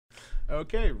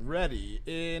Okay, ready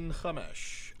in 5,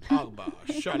 4,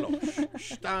 3, 2.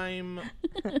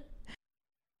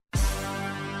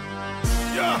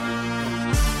 Yeah.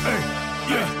 Hey,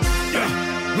 yeah.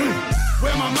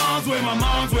 Where my mom's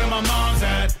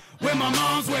at? Where my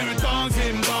mom's wearing thongs,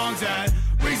 hitting bongs at?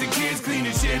 Raising kids,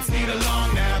 cleaning shits, need a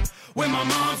long nap. Where my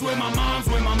mom's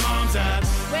at?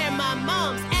 Where my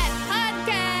mom's at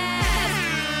podcast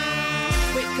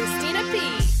with Christina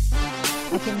P.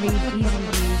 I can read Easy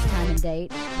Views, Time and Date,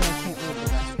 but I can't read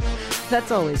the rest of it.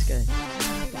 That's always good.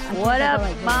 What up,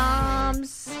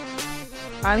 moms?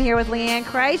 I'm here with LeeAnn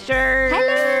Kreischer.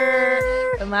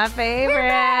 Hello. My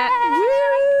favorite.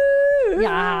 Woo.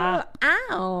 Yeah.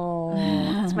 Ow.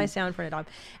 That's my sound for a dog.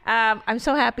 I'm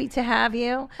so happy to have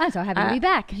you. I'm so happy to be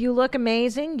back. You look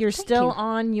amazing. You're still you.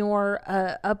 on your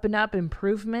up and up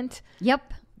improvement.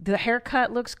 Yep. The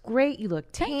haircut looks great. You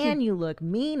look tan. You look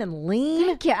mean and lean.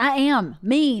 Thank you. I am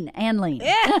mean and lean.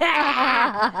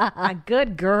 A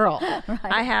good girl. Right.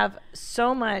 I have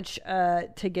so much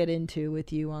to get into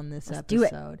with you on this do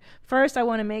it. episode. First, I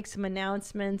want to make some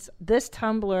announcements. This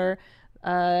tumbler.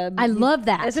 I love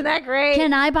that. Isn't that great?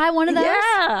 Can I buy one of those? Yeah.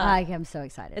 I am so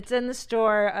excited. It's in the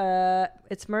store.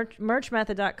 It's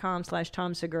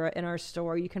merchmethod.com/Tom Segura in our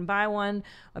store. You can buy one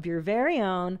of your very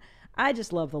own. I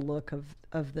just love the look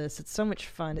of this. It's so much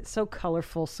fun. It's so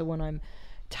colorful. So when I'm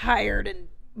tired and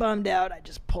bummed out, I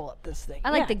just pull up this thing. I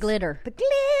like the glitter. The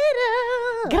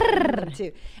glitter. Me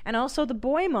too. And also the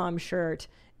Boy Mom shirt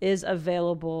is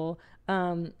available.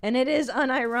 And it is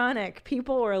unironic.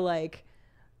 People are like,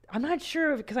 I'm not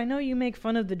sure, because I know you make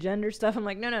fun of the gender stuff. I'm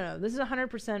like, no. This is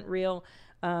 100% real.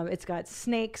 It's got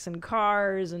snakes and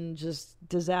cars and just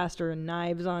disaster and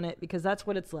knives on it, because that's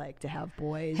what it's like to have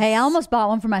boys. Hey, I almost bought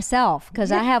one for myself because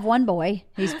I have one boy.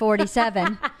 He's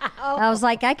 47. I was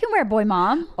like, I can wear Boy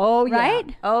Mom. Oh yeah.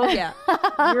 Right? Oh yeah.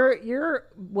 You're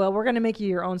well, we're gonna make you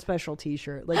your own special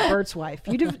T-shirt, like Bert's wife.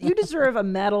 You deserve a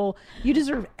medal. You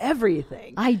deserve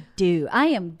everything. I do. I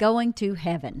am going to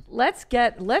heaven. Let's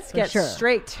get sure.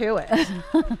 straight to it.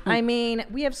 I mean,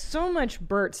 we have so much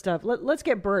Bert stuff. Let's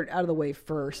get Bert out of the way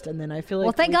first, and then I feel like.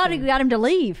 Well, thank God we got him to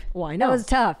leave. Well, I know That was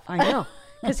tough. I know,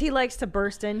 because he likes to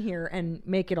burst in here and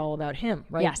make it all about him,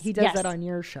 right? Yes, He does yes. that on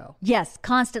your show. Yes,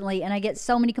 constantly, and I get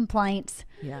so many complaints.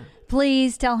 Yeah.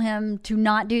 Please tell him to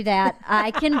not do that.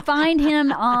 I can find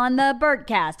him on the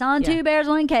Bertcast, on Two Bears,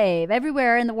 One Cave,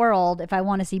 everywhere in the world if I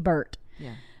want to see Bert.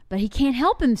 Yeah. But he can't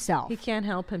help himself. He can't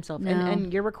help himself. No.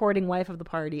 And you're recording Wife of the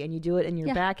Party, and you do it in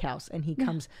your back house, and he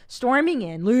comes storming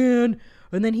in, LeeAnn,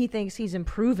 and then he thinks he's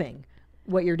improving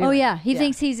what you're doing. Oh, yeah. He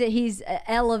thinks he's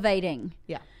elevating.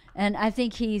 Yeah. And I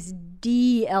think he's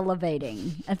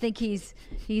de-elevating. I think he's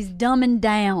dumbing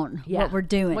down what we're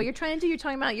doing. What you're trying to do, you're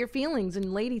talking about your feelings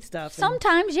and lady stuff.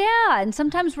 Sometimes, yeah. And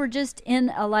sometimes we're just in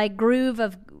a groove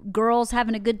of girls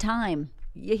having a good time.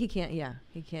 Yeah, he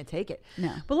can't take it.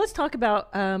 No. But let's talk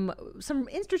about some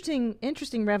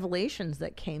interesting revelations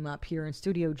that came up here in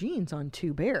Studio Jeans on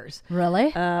Two Bears.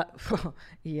 Really?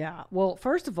 Yeah. Well,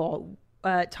 first of all,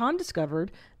 Tom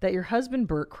discovered that your husband,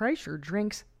 Bert Kreischer,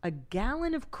 drinks a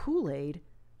gallon of Kool-Aid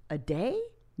a day?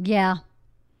 Yeah.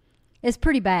 It's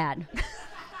pretty bad.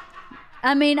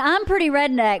 I mean, I'm pretty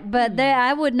redneck, but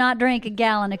I would not drink a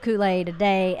gallon of Kool-Aid a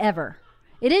day ever.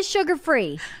 It is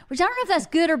sugar-free, which I don't know if that's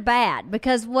good or bad,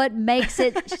 because what makes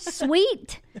it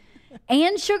sweet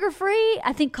and sugar-free,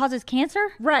 I think, causes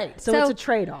cancer. Right. So it's a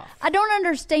trade-off. I don't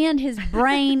understand his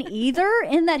brain either,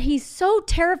 in that he's so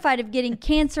terrified of getting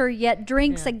cancer, yet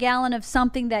drinks a gallon of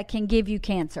something that can give you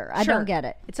cancer. I don't get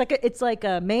it. It's like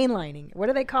a mainlining. What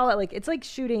do they call it? Like, it's like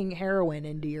shooting heroin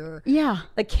into your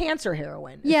like cancer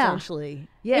heroin. Essentially.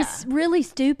 Yeah. It's really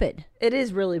stupid. It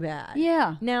is really bad.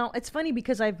 Yeah. Now, it's funny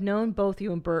because I've known both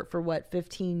you and Bert for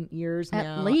 15 years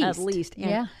now. At least.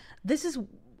 And this is,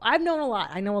 I've known a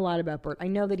lot. I know a lot about Bert. I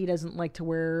know that he doesn't like to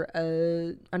wear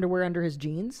underwear under his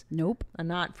jeans. Nope.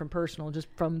 Not from personal, just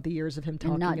from the years of him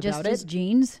talking Not about just it. his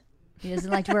jeans. He doesn't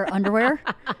like to wear underwear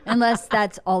unless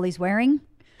that's all he's wearing.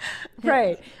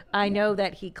 Right. I know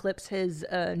that he clips his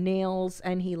nails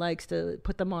and he likes to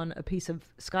put them on a piece of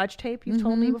Scotch tape. You've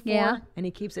told me before. Yeah. And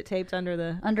he keeps it taped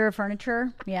under a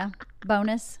furniture. Yeah.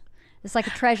 Bonus. It's like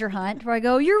a treasure hunt where I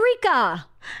go, Eureka!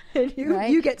 And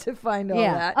you get to find all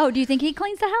that. Oh, do you think he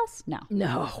cleans the house? No.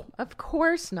 No, of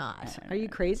course not. Are you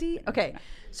crazy? Okay.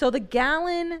 So the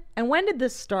gallon, and when did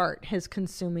this start, his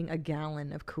consuming a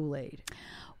gallon of Kool-Aid?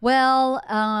 Well,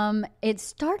 it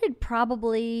started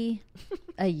probably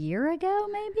a year ago,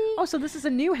 maybe. Oh, so this is a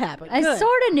new habit. I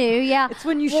sort of knew, yeah. It's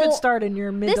when you should start in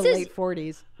your mid to late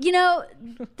 40s. You know,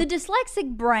 the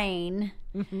dyslexic brain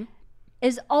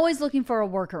is always looking for a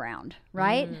workaround,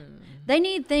 right? They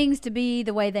need things to be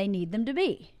the way they need them to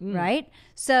be, right?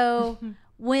 So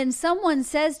when someone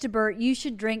says to Bert, you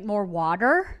should drink more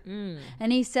water,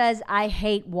 and he says, I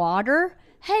hate water.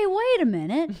 Hey, wait a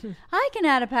minute. I can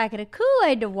add a packet of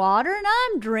Kool-Aid to water, and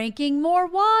I'm drinking more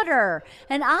water.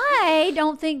 And I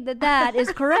don't think that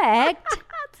is correct. That's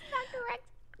not correct.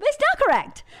 It's not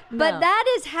correct. No. But that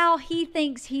is how he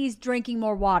thinks he's drinking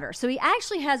more water. So he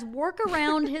actually has work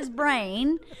around his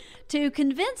brain to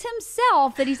convince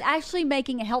himself that he's actually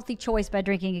making a healthy choice by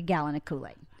drinking a gallon of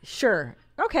Kool-Aid. Sure.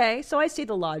 Okay, so I see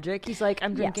the logic. He's like,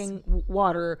 I'm drinking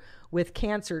water with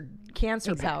cancer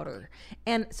powder.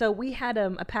 And so we had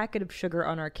a packet of sugar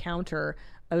on our counter.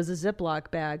 It was a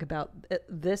Ziploc bag about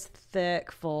this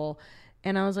thick full.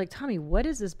 And I was like, Tommy, what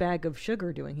is this bag of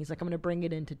sugar doing? He's like, I'm going to bring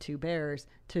it into Two Bears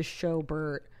to show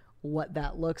Bert what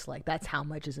that looks like. That's how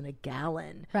much is in a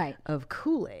gallon of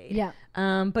Kool-Aid. Yeah.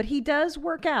 But he does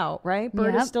work out, right?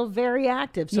 Bert is still very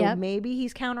active. So maybe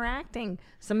he's counteracting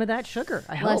some of that sugar.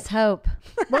 I hope. Let's hope.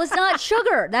 Well, it's not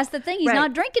sugar. That's the thing. He's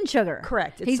not drinking sugar.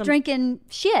 Correct. He's drinking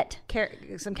shit.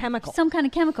 Some chemical. Some kind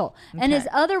of chemical. Okay. And his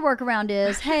other workaround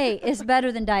is, hey, it's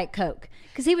better than Diet Coke.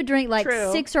 Because he would drink like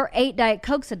 6 or 8 Diet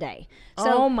Cokes a day.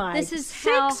 So this is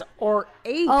 6 or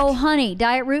 8. Oh, honey,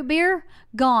 Diet root beer,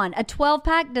 gone. A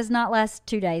 12-pack does not last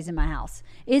 2 days in my house.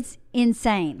 It's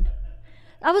insane.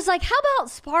 I was like, how about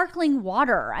sparkling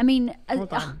water? I mean,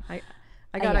 hold on.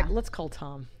 I gotta. Let's call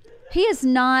Tom. He is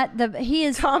not the. He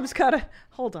is. Tom's gotta.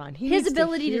 Hold on. His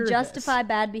ability to justify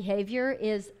bad behavior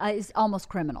is almost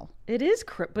criminal. It is,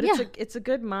 but it's a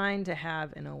good mind to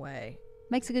have in a way.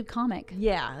 Makes a good comic.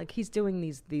 Yeah, like he's doing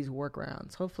these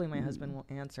workarounds. Hopefully, my husband will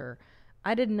answer.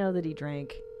 I didn't know that he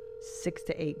drank 6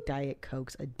 to 8 Diet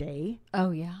Cokes a day. Oh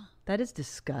yeah, that is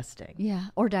disgusting. Yeah,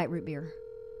 or Diet root beer,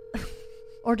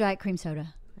 or Diet cream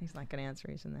soda. He's not going to answer.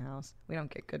 He's in the house. We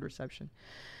don't get good reception.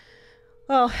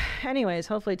 Well, anyways,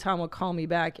 hopefully Tom will call me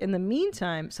back. In the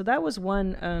meantime, so that was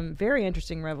one very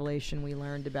interesting revelation we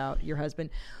learned about your husband.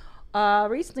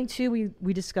 Recently, too,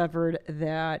 we discovered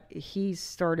that he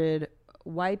started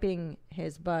wiping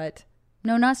his butt.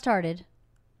 No, not started.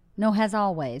 No, has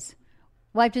always.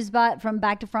 Wiped his butt from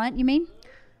back to front, you mean?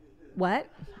 What?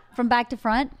 From back to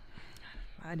front?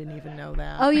 I didn't even know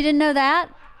that. Oh, you didn't know that?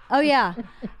 Oh, yeah.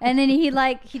 And then he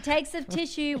takes the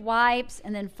tissue, wipes,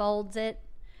 and then folds it,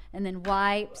 and then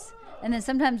wipes. And then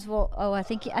sometimes I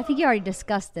think you already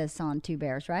discussed this on Two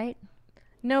Bears, right?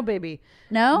 No, baby.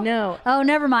 No? No. Oh,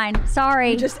 never mind. Sorry.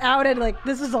 You just outed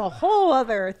this is a whole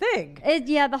other thing.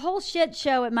 The whole shit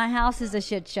show at my house is a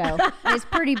shit show. It's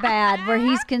pretty bad where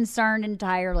he's concerned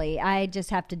entirely. I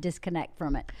just have to disconnect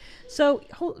from it. So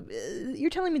you're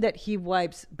telling me that he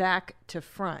wipes back to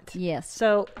front. Yes.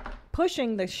 So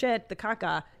pushing the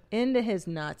caca into his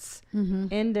nuts,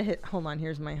 into his... Hold on,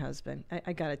 here's my husband.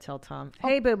 I got to tell Tom.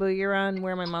 Hey, boo-boo, you're on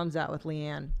Where My Mom's At with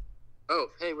LeeAnn. Oh,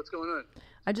 hey, what's going on?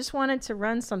 I just wanted to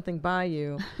run something by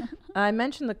you. I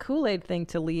mentioned the Kool-Aid thing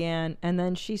to LeeAnn, and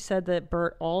then she said that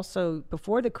Bert also,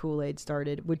 before the Kool-Aid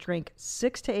started, would drink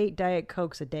 6 to 8 Diet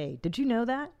Cokes a day. Did you know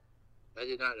that? I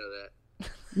did not know that.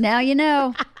 Now you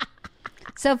know.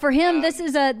 So for him, this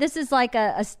is like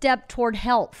a step toward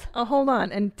health. Oh, hold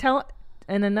on, and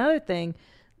another thing,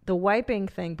 the wiping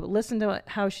thing. But listen to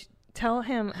tell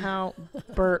him how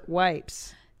Bert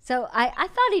wipes. So I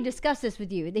thought he discussed this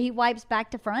with you. That he wipes back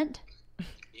to front.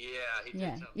 Yeah, he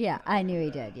did. Yeah, I knew he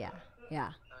did. Yeah. I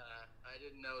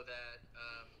didn't know that,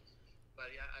 but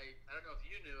I don't know if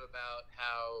you knew about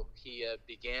how he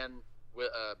began with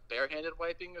barehanded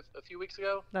wiping a few weeks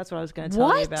ago. That's what I was going to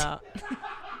tell you about.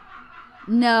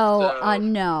 No,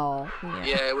 no.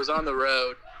 Yeah, it was on the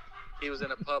road. He was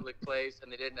in a public place,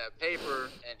 and they didn't have paper,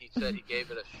 and he said he gave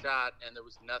it a shot, and there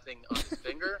was nothing on his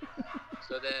finger.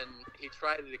 So then he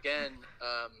tried it again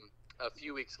a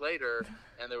few weeks later,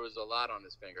 and there was a lot on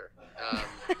his finger.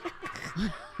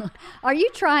 Are you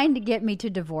trying to get me to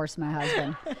divorce my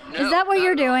husband? No, is that what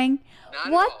you're doing?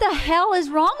 What the hell is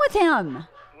wrong with him?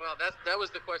 Well, that was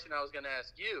the question I was going to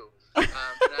ask you. And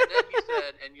then he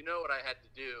said, and you know what I had to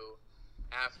do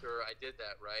after I did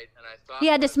that, right? And I thought he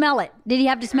had to smell it. Did he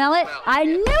have to smell it? I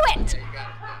knew it. Yeah, you got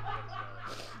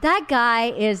it. That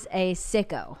guy is a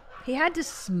sicko. He had to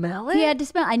smell it? He had to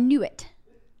smell it. I knew it.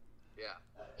 Yeah.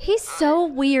 He's so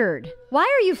weird. Why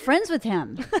are you friends with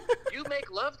him? You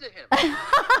make love to him.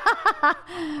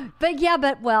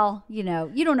 But well, you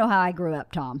don't know how I grew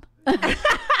up, Tom. Yeah.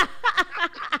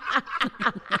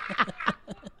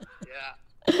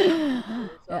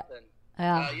 Something.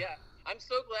 Yeah. I'm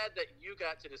so glad that you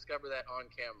got to discover that on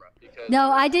camera. Because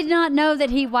no, I did not know that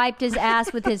he wiped his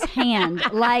ass with his hand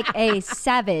like a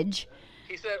savage.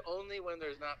 He said only when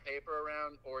there's not paper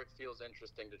around or it feels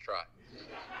interesting to try.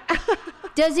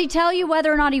 Does he tell you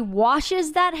whether or not he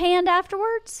washes that hand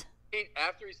afterwards?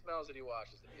 After he smells it, he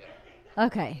washes it, yeah.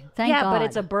 Okay, thank God. Yeah, but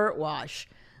it's a Burt wash.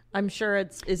 I'm sure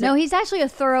it's... He's actually a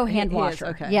thorough hand He is, washer.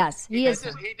 okay. Yes, he is.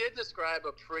 He did describe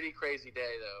a pretty crazy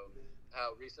day, though.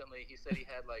 How recently he said he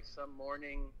had like some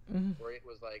morning where it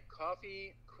was like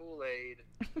coffee, Kool-Aid,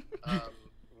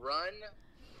 run,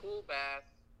 pool bath,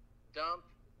 dump,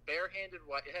 barehanded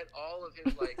white. It had all of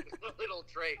his like little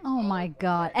traits. Oh my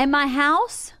God! And my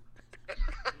house?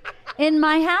 In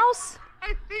my house?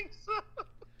 I think so.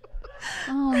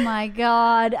 Oh my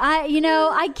God!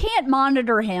 I can't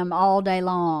monitor him all day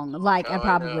long like I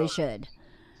probably should.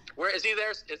 Where is he there?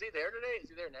 Is he there today? Is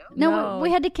he there now? No, we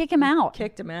had to kick him out.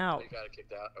 Kicked him out. Oh, you got it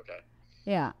kicked out. Okay.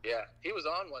 Yeah. Yeah, he was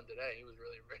on one today. He was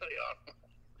really, really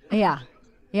on.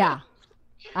 Yeah.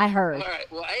 I heard. All right.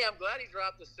 Well, hey, I'm glad he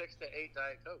dropped the 6 to 8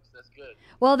 Diet Cokes. That's good.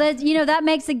 Well, that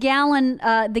makes the gallon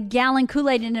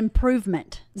Kool-Aid an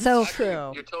improvement. So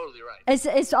True. You're totally right.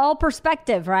 it's all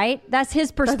perspective, right? That's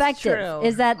his perspective. true.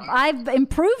 Is that I've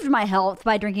improved my health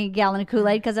by drinking a gallon of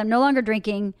Kool-Aid because I'm no longer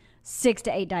drinking 6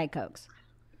 to 8 Diet Cokes.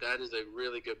 That is a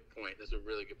really good point. That's a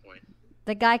really good point.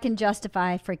 The guy can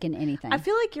justify freaking anything. I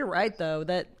feel like you're right, though,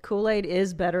 that Kool-Aid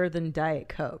is better than Diet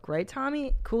Coke, right,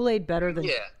 Tommy? Kool-Aid better than...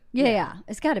 Yeah.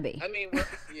 It's got to be. I mean,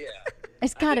 yeah.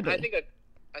 It's got to be. I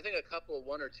think a couple,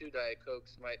 1 or 2 Diet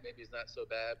Cokes maybe is not so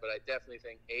bad, but I definitely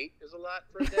think 8 is a lot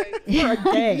for a day. For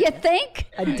a day. You think?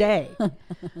 A day. But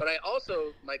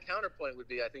my counterpoint would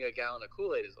be I think a gallon of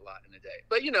Kool-Aid is a lot in a day.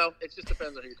 But, it just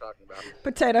depends on who you're talking about.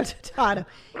 Potato.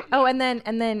 Oh, and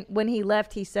then when he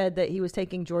left, he said that he was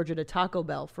taking Georgia to Taco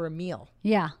Bell for a meal.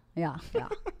 Yeah.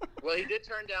 Well, he did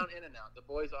turn down In-N-Out. The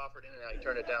boys offered In-N-Out. He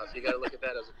turned it down, so you got to look at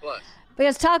that as a plus.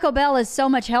 Because Taco Bell is so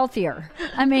much healthier.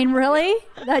 I mean, really?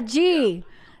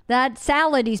 That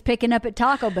salad he's picking up at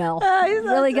Taco Bell is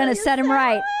really going to set him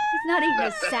right. He's not eating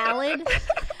a salad.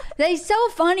 He's so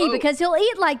funny because he'll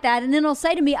eat like that, and then he'll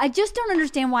say to me, I just don't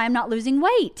understand why I'm not losing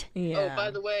weight. Yeah. Oh,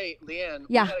 by the way, LeeAnn,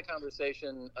 we had a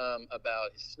conversation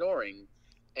about snoring,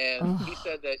 and he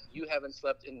said that you haven't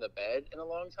slept in the bed in a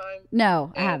long time.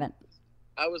 No, I haven't.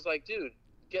 I was like, dude,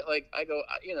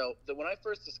 when I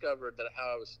first discovered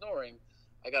how I was snoring,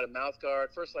 I got a mouth guard,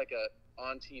 first like a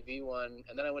on TV one,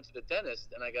 and then I went to the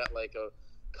dentist and I got like a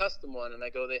custom one, and I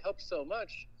go, they help so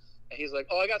much. And he's like,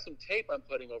 oh, I got some tape I'm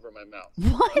putting over my mouth.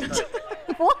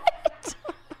 What? What?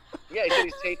 Yeah, he said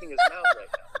he's taping his mouth right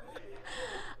now.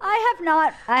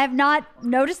 I have not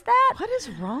noticed that. What is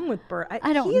wrong with Bert? I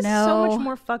don't know. He's so much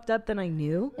more fucked up than I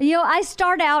knew. I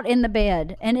start out in the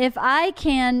bed, and if I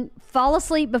can fall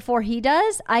asleep before he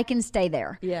does, I can stay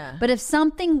there. Yeah. But if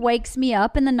something wakes me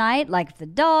up in the night, like if the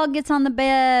dog gets on the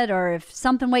bed or if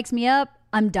something wakes me up,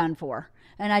 I'm done for.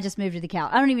 And I just move to the couch.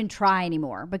 I don't even try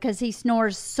anymore because he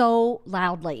snores so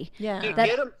loudly. Yeah. Dude, that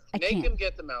make him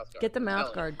get the mouth guard. Get the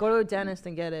mouth guard. Go to a dentist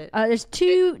and get it. There's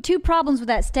two problems with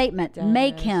that statement.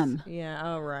 Make him. Yeah,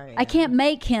 all right. I can't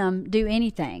make him do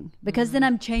anything because then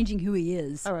I'm changing who he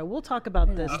is. All right, we'll talk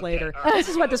about this later. This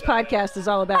is what this podcast is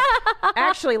all about.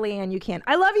 Actually, LeeAnn, you can't.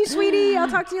 I love you, sweetie. I'll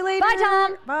talk to you later. Bye,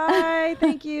 Tom. Bye.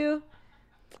 Thank you.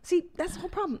 See, that's the whole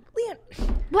problem. LeeAnn.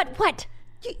 What?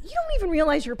 You don't even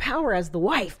realize your power as the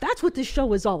wife. That's what this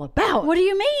show is all about. What do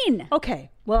you mean? Okay,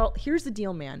 well, here's the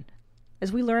deal, man.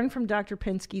 As we learned from Dr.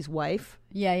 Pinsky's wife.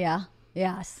 Yeah.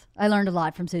 Yes. I learned a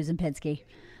lot from Susan Pinsky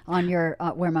on your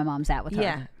Where My Mom's At with her.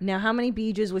 Yeah. Now, how many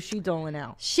beaches was she doling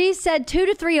out? She said 2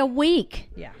 to 3 a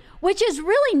week. Yeah. Which is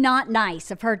really not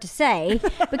nice of her to say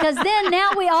because then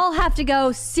now we all have to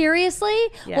go, seriously?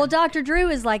 Yeah. Well, Dr. Drew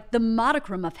is like the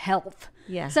modicum of health.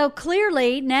 Yeah. So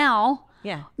clearly now...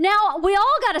 Yeah. Now, we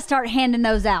all got to start handing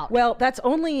those out. Well, that's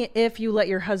only if you let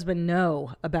your husband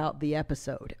know about the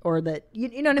episode or that,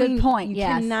 you know what I mean? Good point, You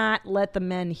yes. cannot let the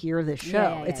men hear this show.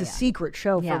 Yeah, it's a yeah. secret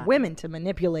show Yeah. for women to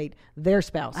manipulate their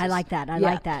spouses. I like that. I Yeah.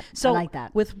 like that. So I like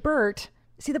that. with Bert,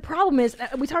 see, the problem is,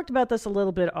 we talked about this a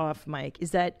little bit off mic,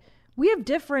 is that we have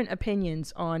different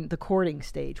opinions on the courting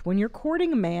stage. When you're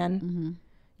courting a man,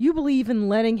 you believe in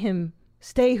letting him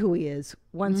stay who he is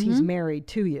once he's married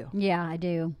to you. Yeah, I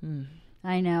do.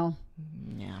 I know.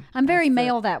 Yeah. I'm very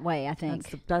male that way, I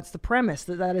think. That's the premise.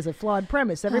 That is a flawed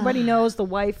premise. Everybody knows the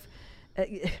wife.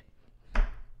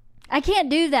 I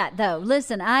can't do that, though.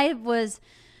 Listen,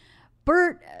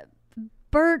 Bert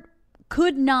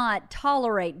could not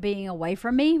tolerate being away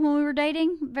from me when we were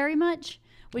dating very much,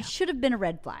 which should have been a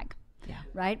red flag. Yeah.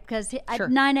 Right? Because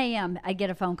at 9 a.m., I get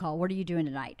a phone call. What are you doing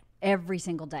tonight? Every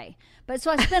single day. But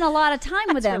so I spent a lot of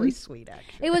time with him. Really sweet,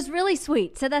 actually. It was really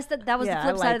sweet. So that was the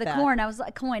flip side of the coin. I was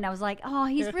like, oh,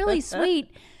 he's really sweet.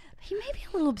 he may be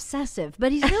a little obsessive,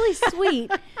 but he's really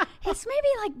sweet. He's maybe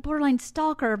like borderline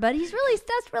stalker, but that's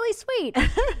really sweet.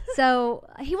 So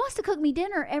he wants to cook me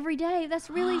dinner every day. That's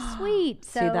really sweet.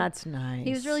 So See, that's nice.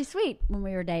 he was really sweet when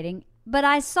we were dating. But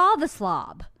I saw the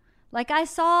slob. Like I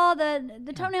saw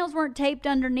the toenails weren't taped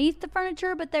underneath the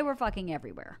furniture, but they were fucking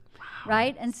everywhere. Wow.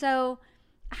 Right? And so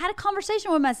I had a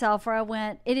conversation with myself where I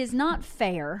went, it is not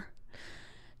fair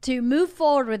to move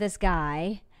forward with this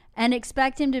guy and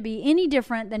expect him to be any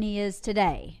different than he is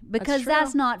today, because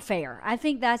that's not fair. I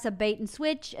think that's a bait and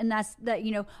switch, and that's that,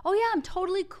 you know, oh yeah, I'm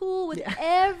totally cool with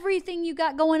everything you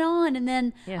got going on, and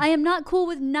then I am not cool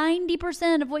with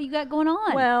 90% of what you got going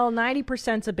on. Well,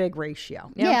 90%'s a big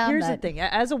ratio. Now, here's the thing.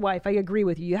 As a wife, I agree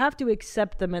with you. You have to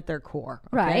accept them at their core.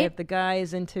 Okay? Right. If the guy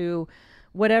is into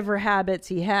whatever habits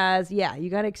he has, you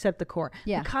got to accept the core.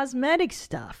 Yeah. The cosmetic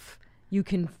stuff you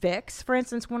can fix. For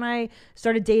instance, when I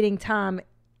started dating Tom,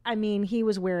 I mean, he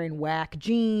was wearing whack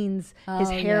jeans.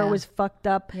 His hair was fucked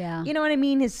up. Yeah. You know what I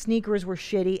mean? His sneakers were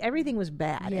shitty. Everything was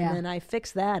bad. Yeah. And then I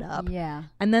fixed that up. Yeah.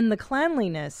 And then the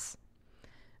cleanliness,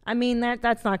 I mean,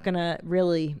 that's not going to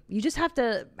really, you just have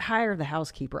to hire the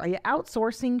housekeeper. Are you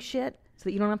outsourcing shit so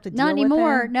that you don't have to deal Not with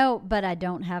anymore. him? No, but I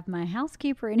don't have my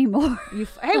housekeeper anymore.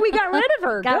 Hey, we got rid of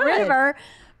her. Got rid of Good. her.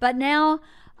 But now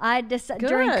I decided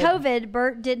during Good. COVID,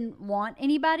 Bert didn't want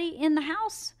anybody in the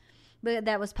house. But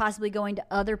that was possibly going to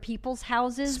other people's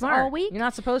houses Smart. all week. You're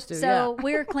not supposed to. So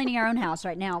we're cleaning our own house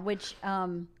right now, which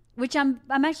I'm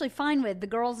actually fine with. The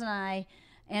girls and I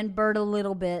and Bert a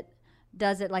little bit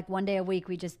does it like one day a week.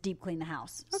 We just deep clean the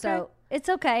house. Okay. So it's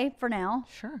okay for now.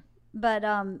 Sure. But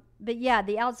yeah,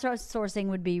 the outsourcing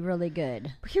would be really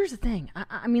good. But here's the thing.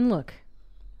 I mean, look.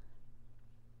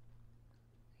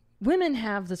 Women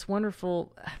have this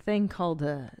wonderful thing called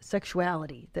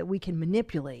sexuality that we can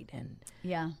manipulate and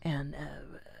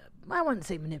I wouldn't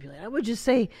say manipulate. I would just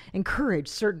say encourage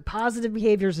certain positive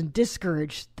behaviors and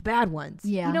discourage the bad ones.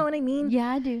 Yeah. You know what I mean? Yeah,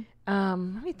 I do.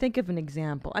 Let me think of an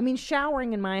example. I mean,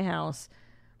 showering in my house,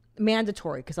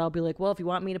 mandatory, because I'll be like, well, if you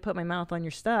want me to put my mouth on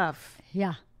your stuff,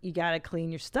 Yeah. you got to clean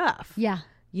your stuff. Yeah.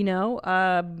 You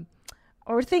know?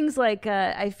 Or things like,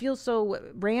 I feel so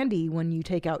randy when you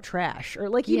take out trash. Or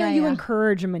like, you know, you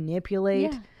encourage and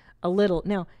manipulate a little.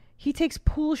 Now, he takes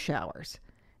pool showers.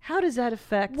 How does that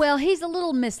affect? Well, he's a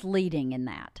little misleading in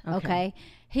that, okay?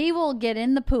 He will get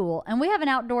in the pool, and we have an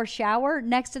outdoor shower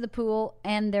next to the pool,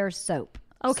 and there's soap.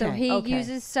 Okay, So he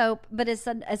uses soap, but it's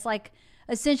like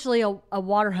essentially a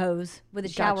water hose with a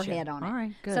shower Gotcha. head on it. All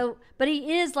right, good. So, but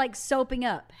he is like soaping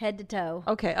up head to toe.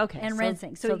 Okay. And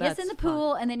rinsing. So he gets in the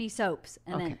pool, and then he soaps,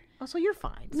 and then... Oh, so you're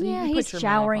fine. So Yeah, you he's put your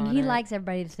showering. mouth on He it. likes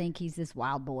everybody to think he's this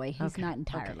wild boy. He's not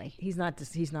entirely. Okay. He's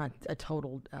not a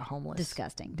total homeless,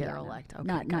 Disgusting. Yeah, no. derelict. Okay,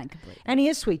 Not good. complete. And he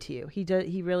is sweet to you. He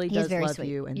really He's does very love sweet.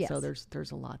 you, and so Yes.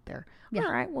 there's a lot there. Yeah.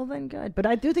 All right, well then good. But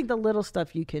I do think the little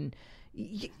stuff you can,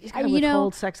 you gotta you know,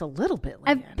 withhold sex a little bit.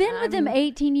 I've LeeAnn. been with him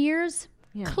 18 years.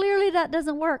 Yeah. Clearly that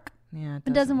doesn't work. Yeah,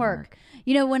 It doesn't work.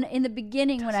 You know, when in the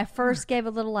beginning, when I first gave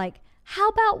a little like, how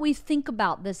about we think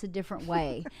about this a different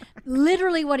way?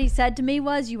 Literally what he said to me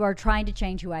was, you are trying to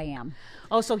change who I am.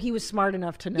 Oh, so he was smart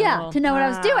enough to know. Yeah, to know what I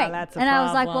was doing. That's a and I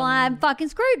was like, well, problem. I'm fucking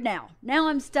screwed now. Now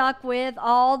I'm stuck with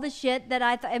all the shit that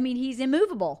I mean, he's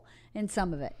immovable in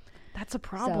some of it. That's a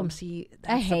problem. So, See,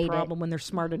 I that's hate the it. problem when they're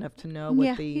smart enough to know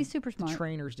what he's super smart. the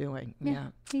trainer's doing. Yeah.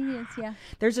 He is, yeah.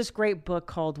 There's this great book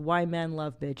called Why Men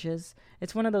Love Bitches.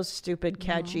 It's one of those stupid,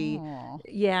 catchy. And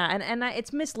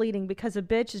it's misleading because a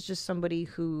bitch is just somebody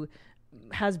who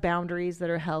has boundaries that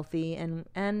are healthy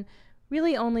and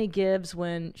really only gives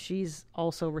when she's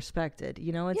also respected.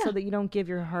 You know, it's so that you don't give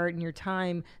your heart and your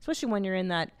time, especially when you're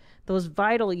in those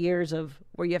vital years of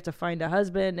where you have to find a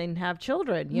husband and have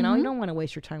children. You know, you don't want to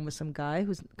waste your time with some guy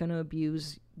who's going to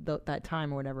abuse that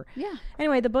time or whatever. Yeah.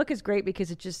 Anyway, the book is great because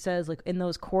it just says, like, in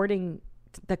those courting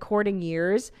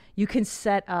years, you can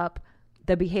set up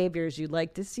the behaviors you'd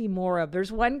like to see more of.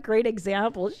 There's one great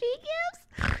example she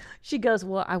gives. She goes,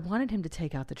 well, I wanted him to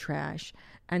take out the trash.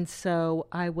 And so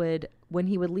when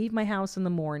he would leave my house in the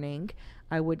morning,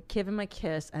 I would give him a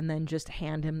kiss and then just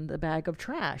hand him the bag of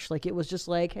trash. Like, it was just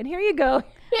like, and here you go.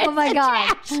 Oh my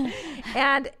God.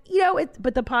 And, you know,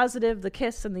 but the positive, the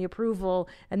kiss and the approval,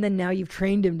 and then now you've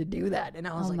trained him to do that. And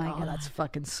I was like, oh, that's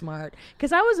fucking smart.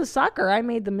 Because I was a sucker. I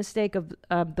made the mistake of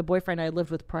the boyfriend I lived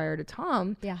with prior to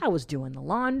Tom. Yeah. I was doing the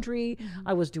laundry.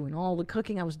 I was doing all the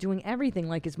cooking. I was doing everything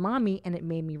like his mommy, and it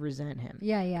made me resent him.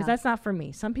 Yeah. Because that's not for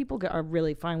me. Some people are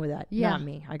really fine with that. Yeah. Not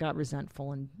me. I got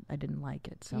resentful and I didn't like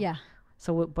it. So. Yeah.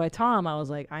 So by Tom, I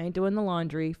was like, I ain't doing the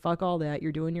laundry. Fuck all that.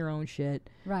 You're doing your own shit.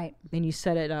 Right. And you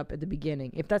set it up at the beginning.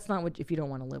 If that's not if you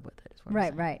don't want to live with it. Is what I'm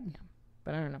saying. Right.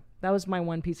 But I don't know. That was my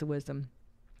one piece of wisdom.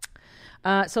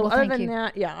 So Well, other thank than you.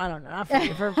 that, yeah, I don't know. Not for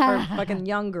you, for fucking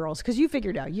young girls, because you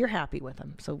figured out you're happy with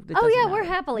them. So it Oh doesn't yeah, we're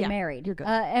matter. happily Yeah, married. You're good.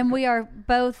 And we are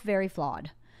both very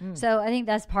flawed. So I think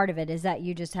that's part of it, is that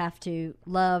you just have to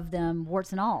love them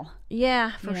warts and all.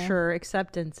 Yeah, for you know? sure.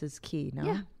 Acceptance is key.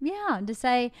 No. Yeah. And to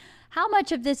say how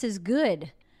much of this is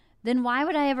good, then why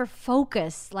would I ever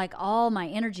focus like all my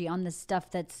energy on this stuff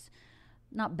that's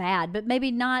not bad, but maybe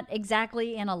not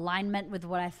exactly in alignment with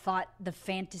what I thought the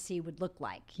fantasy would look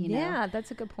like, you know? Yeah,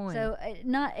 that's a good point. So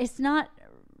it's not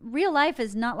real life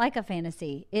is not like a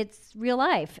fantasy. It's real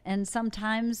life. And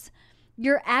sometimes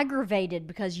you're aggravated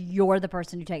because you're the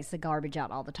person who takes the garbage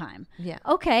out all the time. Yeah.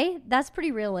 Okay, that's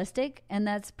pretty realistic, and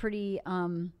that's pretty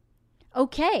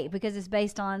okay, because it's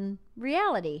based on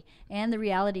reality. And the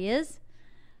reality is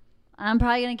I'm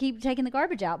probably going to keep taking the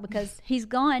garbage out because he's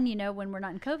gone, you know, when we're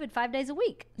not in COVID, 5 days a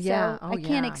week. Yeah. So I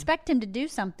can't expect him to do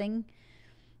something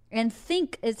and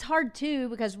think. It's hard too,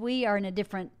 because we are in a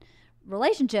different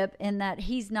relationship in that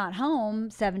he's not home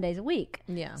 7 days a week.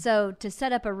 Yeah. So to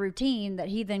set up a routine that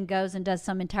he then goes and does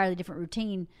some entirely different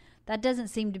routine, that doesn't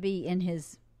seem to be in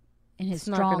his it's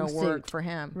not strong going to suit. work for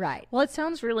him. Right. Well, it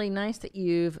sounds really nice that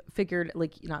you've figured,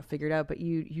 like, not figured out, but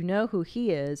you know who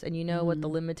he is, and you know what the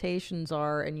limitations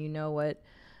are, and you know what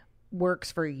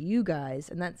works for you guys,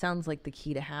 and that sounds like the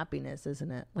key to happiness, isn't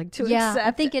it? Like, to Yeah, accept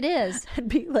I think it is. and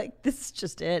be like, this is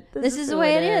just it. This is the who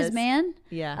way it is, man.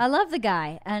 Yeah. I love the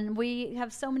guy, and we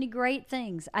have so many great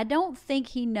things. I don't think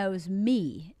he knows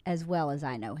me as well as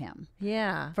I know him.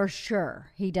 Yeah. For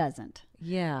sure, he doesn't.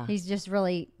 Yeah. He's just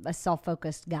really a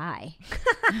self-focused guy.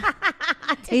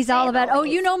 He's all about, oh,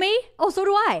 you know me? Oh, so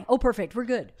do I. Oh, perfect. We're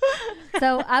good.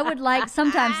 So I would like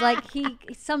sometimes like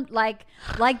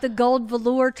like the gold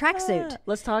velour tracksuit.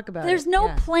 Let's talk about There's it. no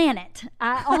Yeah. planet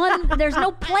there's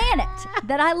no planet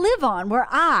that I live on where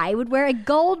I would wear a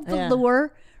gold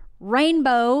velour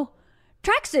rainbow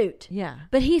tracksuit. Yeah.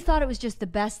 But he thought it was just the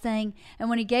best thing. And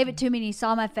when he gave it to me and he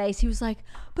saw my face, he was like,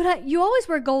 but you always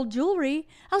wear gold jewelry.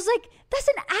 I was like, that's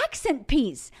an accent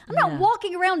piece. I'm not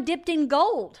walking around dipped in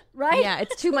gold, right? Yeah,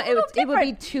 it's too much. a little It would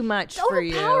be different. too much It's for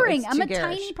you. overpowering. It's I'm too a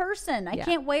garish. tiny person. I Yeah.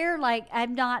 can't wear like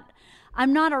I'm not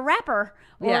a rapper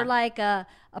or Yeah. like a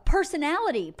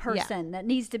personality person that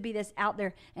needs to be this out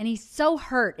there. And he's so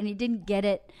hurt and he didn't get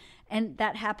it. And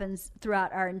that happens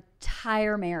throughout our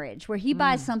entire marriage, where he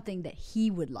buys something that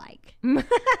he would like.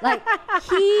 Like,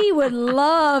 he would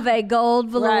love a gold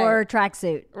velour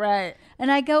tracksuit. Right.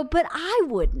 And I go, but I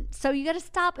wouldn't. So you got to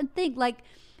stop and think. Like,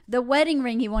 the wedding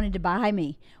ring he wanted to buy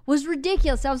me was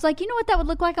ridiculous. I was like, you know what that would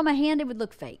look like on my hand? It would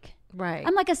look fake. Right.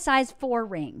 I'm like a size 4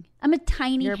 ring. I'm a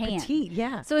tiny You're hand. petite,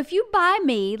 yeah. So if you buy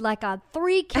me like a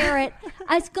 3 carat,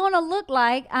 it's going to look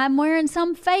like I'm wearing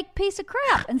some fake piece of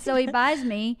crap. And so he buys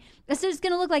me. So it's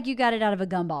going to look like you got it out of a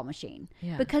gumball machine.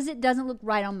 Yeah. Because it doesn't look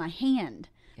right on my hand.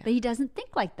 But he doesn't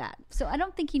think like that. So I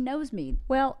don't think he knows me.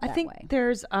 Well, I that think way.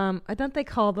 there's I don't they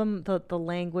call them the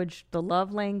language, the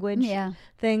love language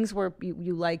things where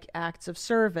you like acts of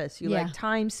service, you like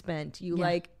time spent, you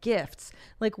like gifts.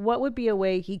 Like, what would be a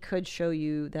way he could show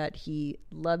you that he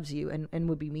loves you and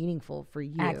would be meaningful for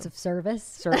you? Acts of service.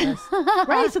 Service.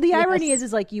 Right. So the irony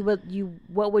is like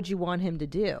what would you want him to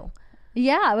do?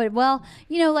 Yeah, well,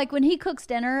 you know, like when he cooks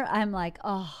dinner, I'm like,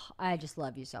 oh, I just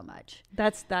love you so much.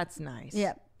 That's nice.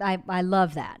 Yeah, I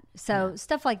love that. So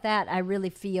stuff like that, I really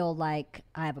feel like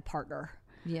I have a partner.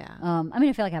 Yeah. I mean,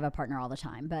 I feel like I have a partner all the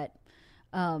time, but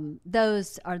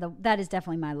that is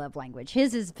definitely my love language.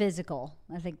 His is physical.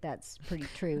 I think that's pretty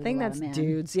true. I think with a lot that's of men.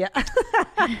 dudes. Yeah.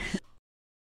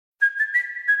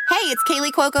 Hey, it's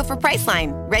Kaylee Cuoco for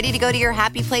Priceline. Ready to go to your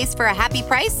happy place for a happy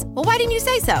price? Well, why didn't you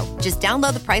say so? Just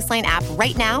download the Priceline app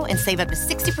right now and save up to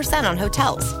 60% on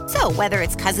hotels. So whether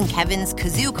it's Cousin Kevin's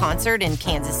Kazoo Concert in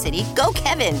Kansas City, go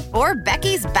Kevin, or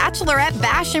Becky's Bachelorette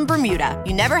Bash in Bermuda,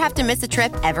 you never have to miss a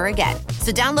trip ever again.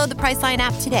 So download the Priceline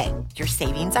app today. Your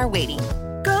savings are waiting.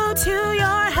 Go to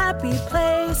your happy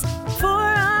place for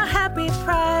a happy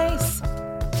price.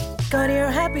 Go to your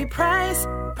happy price,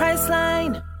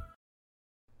 Priceline.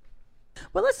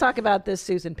 Well, let's talk about this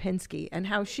Susan Pinsky and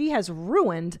how she has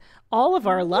ruined all of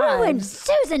our Ruined lives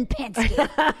Susan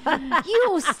Pinsky.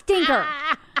 You stinker.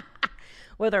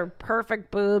 with her perfect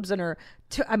boobs and her,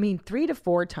 3 to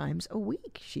 4 times a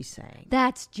week, she's saying.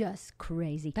 That's just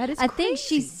crazy. That is I think crazy.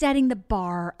 she's setting the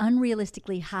bar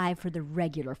unrealistically high for the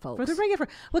regular folks. For the regular,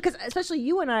 well, because especially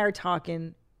you and I are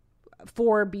talking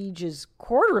 4 beaches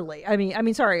quarterly. I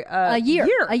mean, sorry, A year.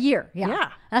 Yeah.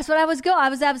 Yeah. That's what I was I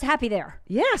was happy there.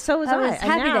 Yeah, so was I. was And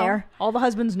happy now there. All the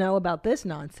husbands know about this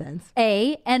nonsense.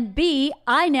 A, and B,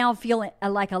 I now feel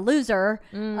like a loser,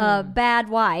 bad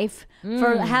wife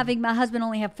for having my husband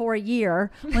only have 4 a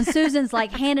year when Susan's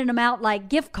like handing them out like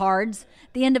gift cards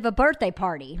at the end of a birthday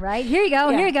party, right? Here you go,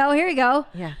 here you go, here you go.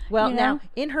 Yeah. Well, You now, know?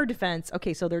 in her defense,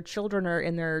 okay, so their children are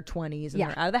in their 20s and Yeah.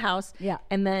 they're out of the house. Yeah.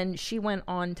 And then she went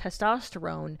on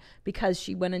testosterone because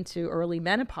she went into early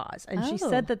menopause. And she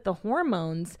said that the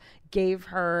hormones gave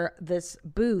her this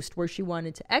boost where she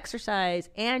wanted to exercise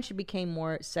and she became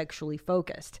more sexually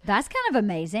focused. That's kind of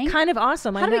amazing. Kind of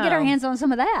awesome. How do we get our hands on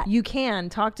some of that? You can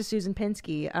talk to Susan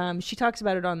Pinsky. She talks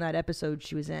about it on that episode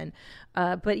she was in.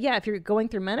 But yeah, if you're going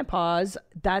through menopause,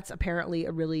 that's apparently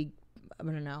a really, I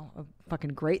don't know, a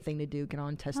fucking great thing to do. Get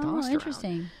on testosterone. Oh,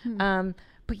 interesting.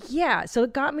 But yeah, so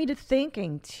it got me to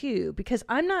thinking too, because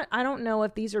I don't know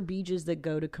if these are beaches that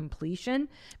go to completion,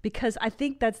 because I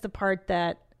think that's the part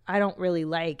that I don't really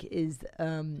like is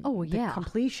the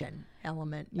completion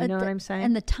element. You know what I'm saying?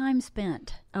 And the time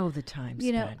spent. Oh, the time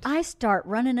You know, spent. I start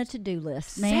running a to-do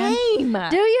list, man. Same.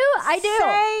 Do you? I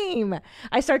do. Same.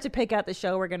 I start to pick out the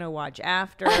show we're going to watch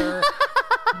after. And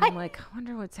I'm like, I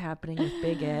wonder what's happening with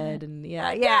Big Ed. And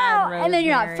And then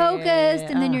you're not Rosemary.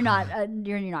 focused, and then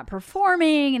you're not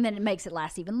performing, and then it makes it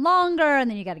last even longer, and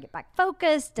then you got to get back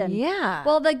focused. And Yeah.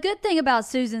 Well, the good thing about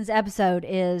Susan's episode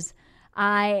is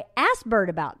I asked Bert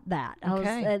about that.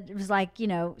 It was like, you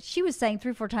know, she was saying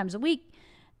 3 or 4 times a week,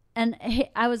 and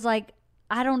I was like,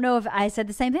 I don't know if I said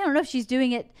the same thing. I don't know if she's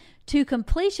doing it to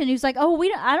completion. He was like, oh,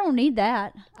 I don't need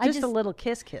that. Just a little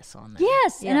kiss on there.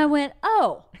 Yes. Yeah. And I went,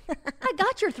 oh, I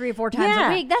got your 3 or 4 times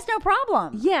Yeah. a week. That's no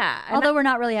problem. Yeah. And Although we're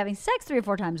not really having sex 3 or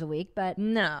 4 times a week, but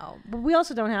no, but we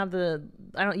also don't have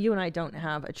you and I don't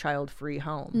have a child-free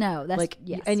home. No, that's like,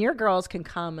 yes. and your girls can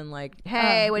come and like,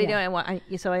 hey, what are you yeah.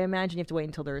 doing? So I imagine you have to wait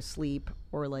until they're asleep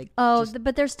or like. Oh,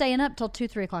 but they're staying up till 2,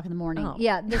 3 o'clock in the morning. Oh.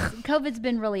 Yeah, COVID's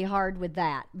been really hard with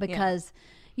that because,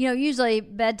 you know, usually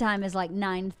bedtime is like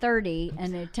 9:30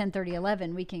 and at 10:30,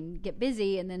 11 we can get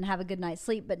busy and then have a good night's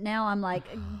sleep. But now I'm like,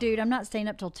 dude, I'm not staying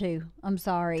up till 2. I'm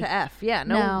sorry. To F, yeah,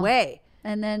 no way.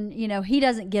 And then, you know, he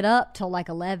doesn't get up till like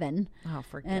 11. Oh,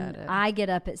 forget and it. I get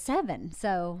up at 7.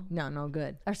 So No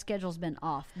good. our schedule's been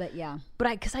off, but yeah. But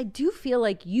because I do feel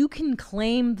like you can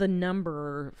claim the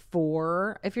number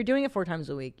 4 if you're doing it 4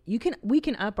 times a week. We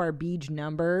can up our beach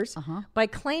numbers by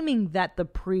claiming that the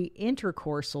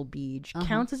pre-intercoursal beach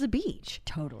counts as a beach.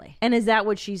 Totally. And is that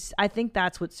what I think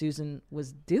that's what Susan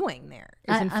was doing there,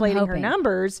 is I'm inflating her hoping.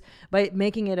 numbers by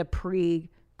making it a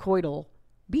pre-coital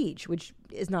beach, which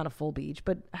is not a full beach,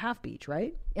 but a half beach,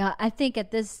 right? I think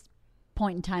at this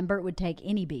point in time, Bert would take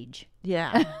any beach.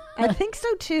 Yeah. I think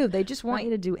so too. They just want you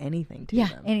to do anything to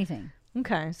them. anything.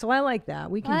 Okay. So I like that.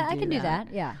 We can I can do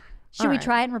that. Yeah. Should we right.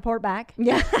 try it and report back?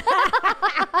 Yeah.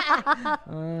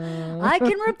 I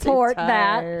can report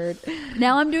that.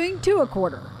 Now I'm doing 2 a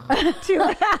quarter.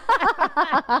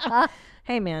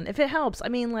 Hey man, if it helps, I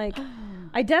mean, like,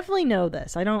 I definitely know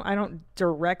this. I don't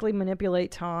directly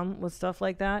manipulate Tom with stuff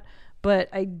like that, but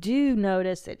I do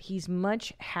notice that he's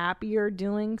much happier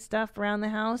doing stuff around the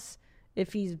house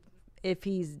if he's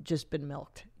just been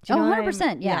milked. Do you know what I mean?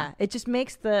 100%, yeah. It just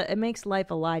makes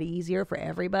life a lot easier for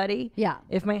everybody. Yeah.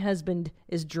 If my husband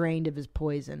is drained of his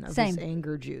poison, of his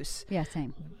anger juice, Yeah,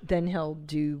 same. then he'll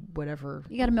do whatever.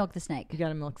 You got to milk the snake. You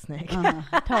gotta milk snake.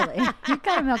 Totally. You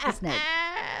got to milk the snake.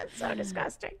 So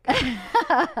disgusting.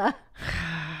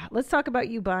 Let's talk about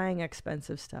you buying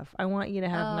expensive stuff. I want you to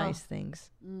have nice things.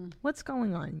 What's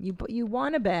going on? You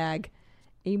want a bag.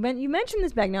 You mentioned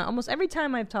this bag now almost every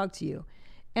time I've talked to you,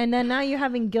 and then now you're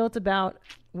having guilt about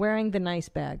wearing the nice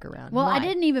bag around. Well, Why? I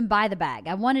didn't even buy the bag.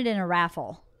 I won it in a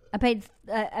raffle. I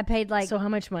paid like So how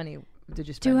much money did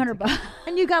you spend? $200.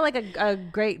 And you got like a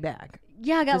great bag.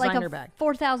 Yeah, I got like Designer a bag.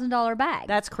 $4,000 bag.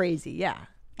 That's crazy. Yeah.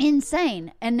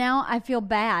 Insane. And now I feel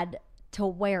bad to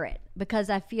wear it because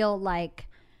I feel like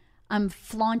I'm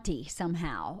flaunty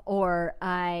somehow, or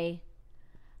I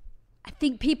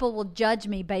think people will judge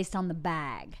me based on the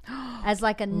bag as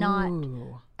like a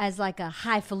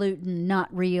highfalutin, not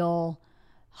real,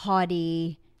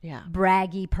 haughty,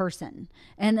 braggy person.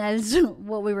 And as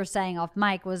what we were saying off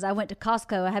mic was, I went to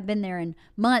Costco. I had been there in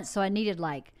months, so I needed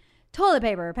like toilet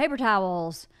paper, paper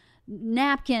towels,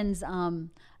 napkins.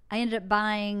 I ended up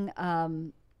buying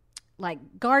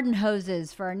like garden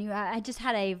hoses for a new. I just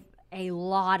had a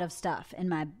lot of stuff in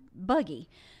my buggy.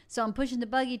 So I'm pushing the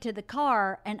buggy to the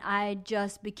car, and I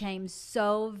just became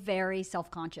so very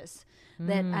self-conscious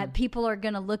that people are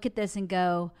going to look at this and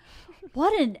go,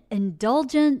 what an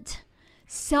indulgent,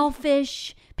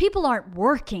 selfish. People aren't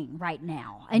working right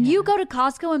now. And you go to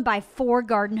Costco and buy 4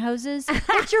 garden hoses.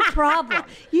 What's your problem?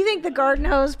 You think the garden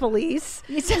hose police,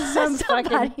 some Somebody.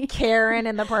 fucking Karen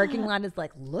in the parking lot is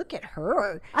like, look at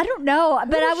her. I don't know,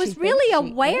 but I does was she think really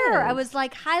she aware. I is? was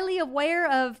like highly aware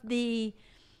of the,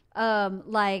 not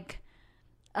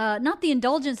the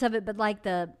indulgence of it, but like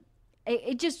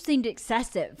it just seemed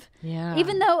excessive. Yeah.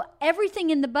 Even though everything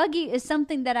in the buggy is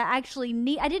something that I actually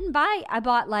need. I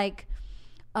bought like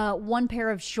 1 pair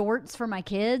of shorts for my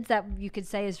kids that you could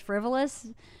say is frivolous,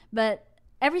 but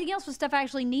everything else was stuff I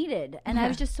actually needed. And I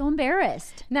was just so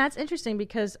embarrassed. Now, it's interesting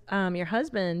because your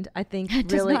husband, I think,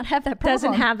 Does really not have that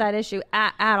doesn't problem. have that issue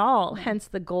at all, hence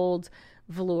the gold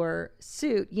velour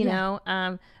suit, you know?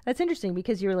 That's interesting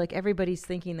because you're like, everybody's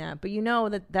thinking that, but you know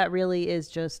that really is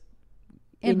just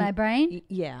In my brain?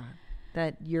 Yeah,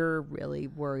 that you're really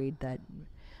worried that,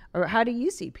 or how do you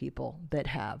see people that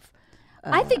have?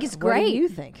 I think it's What great. do you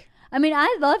think? I mean,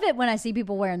 I love it when I see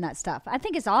people wearing that stuff. I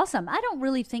think it's awesome. I don't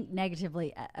really think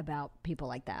negatively about people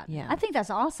like that. Yeah. I think that's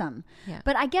awesome. Yeah.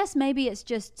 But I guess maybe it's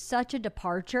just such a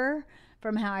departure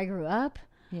from how I grew up.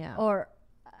 Yeah.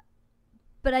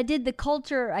 But the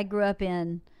culture I grew up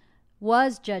in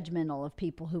was judgmental of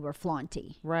people who were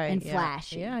flaunty and yeah.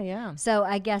 flashy. Yeah. So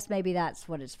I guess maybe that's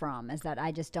what it's from, is that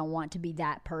I just don't want to be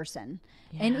that person.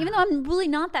 And even though I'm really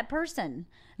not that person.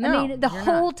 No, I mean, the you're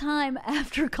whole not. time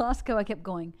after Costco, I kept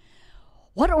going,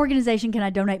 what organization can I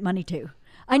donate money to?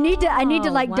 I need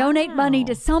to like donate money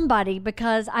to somebody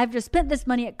because I've just spent this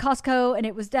money at Costco and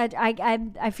it was,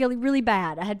 I feel really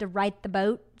bad. I had to right the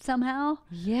boat somehow.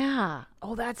 Yeah.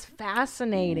 Oh, that's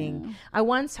fascinating. I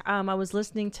once, I was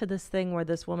listening to this thing where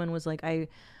this woman was like, I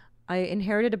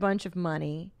inherited a bunch of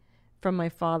money from my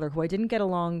father who I didn't get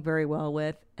along very well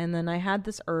with. And then I had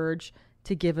this urge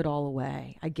to give it all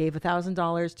away. I gave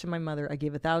 $1,000 to my mother. I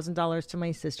gave $1,000 to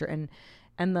my sister.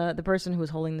 And the person who was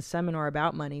holding the seminar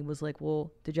about money was like,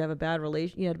 well, did you have a bad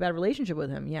relationship with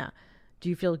him? Yeah. Do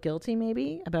you feel guilty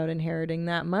maybe about inheriting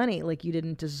that money? Like you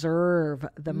didn't deserve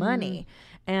the money.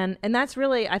 And that's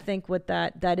really, I think what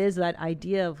that is, that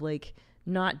idea of like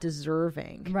not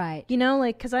deserving. Right. You know,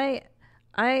 like, cause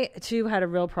I too had a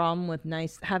real problem with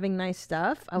having nice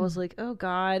stuff. I was like, oh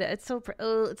God, it's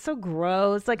so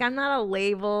gross. Like I'm not a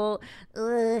label.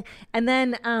 Ugh. And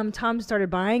then Tom started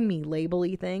buying me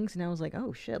label-y things, and I was like,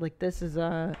 oh shit, like this is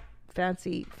a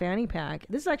fancy fanny pack.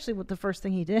 This is actually what the first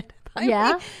thing he did. Buy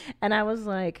me. And I was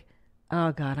like,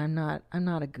 oh God, I'm not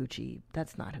a Gucci.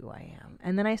 That's not who I am.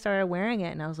 And then I started wearing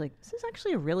it, and I was like, this is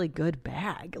actually a really good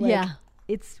bag. Like,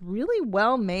 it's really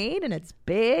well made, and it's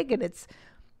big, and it's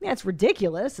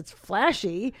ridiculous. It's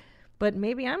flashy, but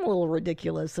maybe I'm a little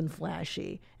ridiculous and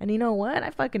flashy. And you know what? I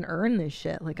fucking earned this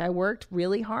shit. Like I worked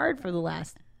really hard for the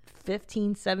last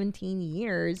 15, 17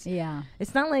 years. Yeah.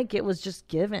 It's not like it was just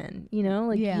given, you know,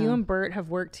 like you and Bert have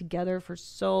worked together for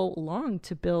so long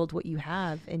to build what you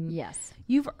have. And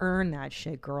you've earned that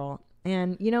shit, girl.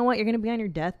 And you know what? You're going to be on your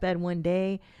deathbed one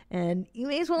day, and you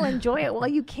may as well enjoy it while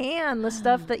you can. The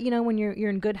stuff that, you know, when you're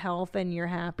in good health and you're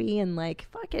happy and like,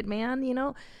 fuck it, man, you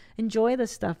know, enjoy the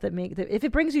stuff that if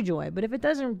it brings you joy. But if it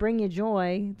doesn't bring you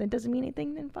joy, that doesn't mean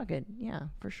anything, then fuck it. Yeah,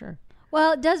 for sure.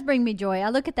 Well, it does bring me joy. I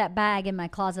look at that bag in my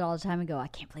closet all the time and go, I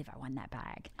can't believe I won that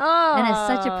bag. Oh. And it's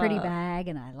such a pretty bag,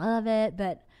 and I love it.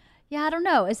 But yeah, I don't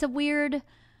know. It's a weird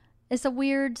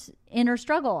inner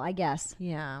struggle, I guess.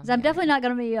 Yeah. 'Cause I'm definitely not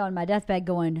going to be on my deathbed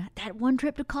going, that one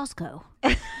trip to Costco,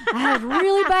 I had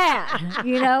really bad.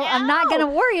 You know, I'm not going to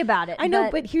worry about it. I know,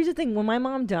 but here's the thing. When my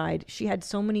mom died, she had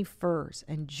so many furs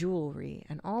and jewelry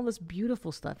and all this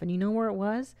beautiful stuff. And you know where it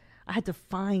was? I had to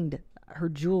find her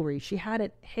jewelry. She had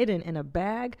it hidden in a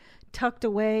bag, tucked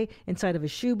away inside of a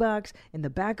shoebox in the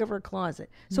back of her closet.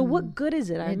 So what good is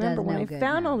it? I remember when I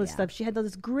found all this stuff, she had all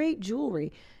this great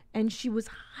jewelry. And she was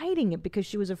hiding it because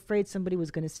she was afraid somebody was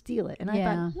going to steal it. And I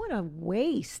thought, what a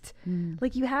waste.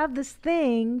 Like, you have this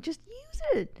thing, just use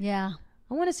it. Yeah.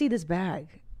 I want to see this bag.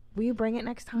 Will you bring it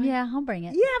next time? Yeah, I'll bring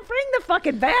it. Yeah, bring the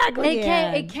fucking bag.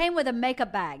 It came with a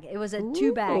makeup bag. It was a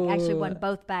 2-bag. I actually won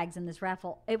both bags in this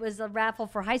raffle. It was a raffle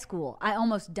for high school. I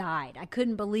almost died. I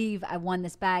couldn't believe I won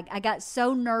this bag. I got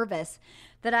so nervous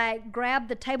that I grabbed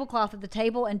the tablecloth at the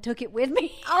table and took it with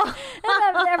me. Oh.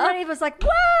 And everybody was like,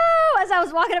 whoa, as I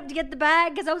was walking up to get the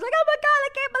bag, because I was like, oh my God, I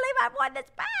can't believe I won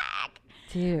this bag.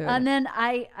 Dude. And then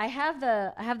I have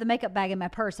the makeup bag in my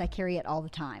purse. I carry it all the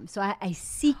time. So I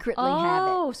secretly have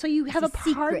it. Oh, so you have a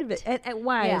part of it. And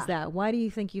why is Yeah. that? Why do you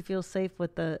think you feel safe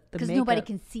with the makeup? Because nobody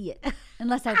can see it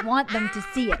unless I want them to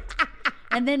see it.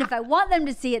 And then if I want them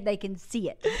to see it, they can see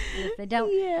it. If they don't,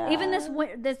 even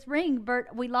this ring,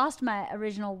 Bert, we lost my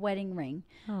original wedding ring,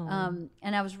 and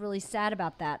I was really sad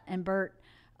about that. And Bert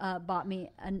bought me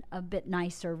a bit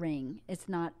nicer ring. It's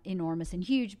not enormous and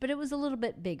huge, but it was a little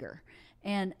bit bigger.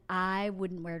 And I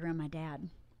wouldn't wear it around my dad.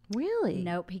 Really?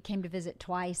 Nope. He came to visit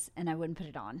twice, and I wouldn't put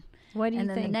it on. Why do you think?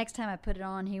 And then the next time I put it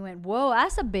on, he went, "Whoa,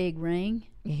 that's a big ring."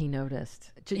 Yeah, he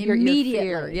noticed. Immediately.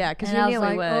 Your fear. Yeah, because And you I was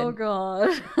immediately like, would.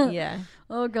 "Oh God." Yeah.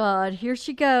 Oh God, here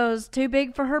she goes, too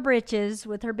big for her britches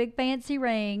with her big fancy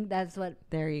ring. That's what.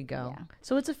 There you go. Yeah.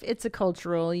 So it's a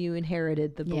cultural. You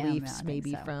inherited the Yeah, beliefs I think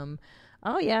maybe so. from.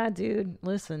 Oh yeah, dude.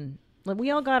 Listen, look,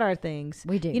 we all got our things.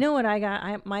 We do. You know what I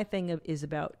got? My thing is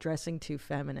about dressing too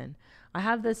feminine. I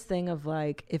have this thing of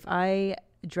like, if I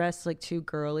dress like too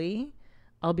girly,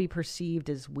 I'll be perceived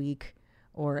as weak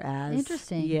or as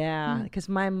Interesting. Yeah, because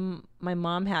my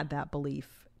mom had that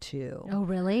belief too. Oh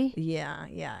really? Yeah.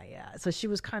 So she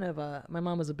was kind of my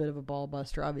mom was a bit of a ball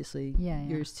buster, obviously. Yeah.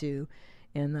 Yours too.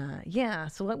 And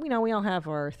so we all have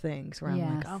our things where I'm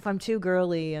like, Yes. oh, if I'm too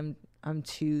girly, I'm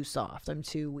too soft, I'm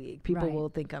too weak. People Right. will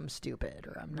think I'm stupid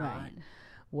or I'm not, Right.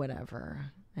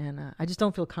 whatever. And I just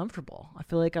don't feel comfortable. I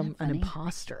feel like I'm an funny?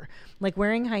 imposter. Like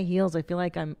wearing high heels, I feel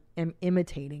like I'm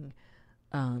imitating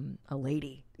a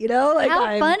lady. You know, like How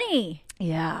I'm, funny.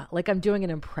 Yeah, like I'm doing an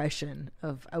impression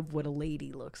of what a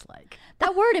lady looks like.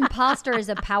 That word imposter is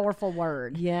a powerful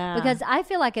word. Yeah. Because I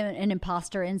feel like an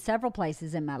imposter in several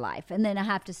places in my life. And then I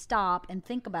have to stop and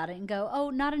think about it and go, oh,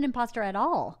 not an imposter at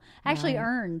all. Actually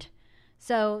earned.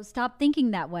 So stop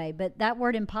thinking that way. But that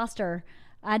word imposter,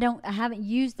 I haven't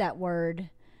used that word.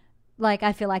 Like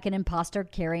I feel like an imposter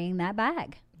carrying that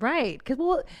bag. Right. Because,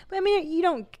 well, I mean, you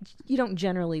don't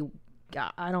generally.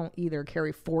 I don't either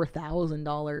carry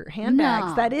 $4,000 handbags.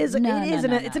 No. That is, No,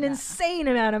 it's an insane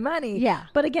amount of money. Yeah.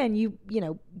 But again, you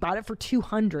bought it for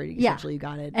 $200. Essentially, you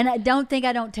got it. And I don't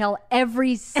tell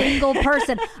every single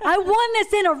person, I won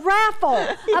this in a raffle.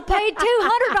 I paid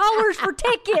 $200 for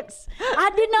tickets. I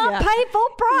did not pay full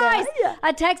price. Yeah.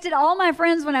 I texted all my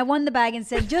friends when I won the bag and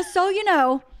said, just so you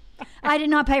know, I did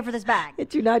not pay for this bag.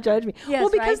 Do not judge me. Yes, well,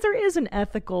 because right? there is an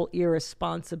ethical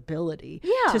irresponsibility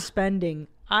Yeah. to spending.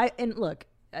 And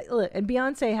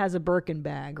Beyonce has a Birkin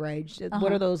bag, right?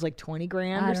 What are those, like 20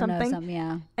 grand or I don't know, something?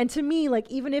 yeah. And to me,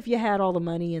 like, even if you had all the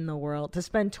money in the world to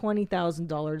spend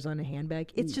 $20,000 on a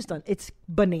handbag, it's just it's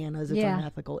bananas. It's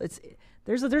unethical.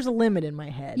 There's a limit in my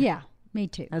head. Yeah, me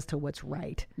too. As to what's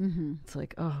right. Mm-hmm. It's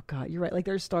like, oh God, you're right. Like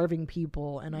there's starving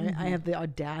people, and I have the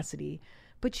audacity,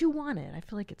 but you want it. I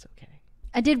feel like it's okay.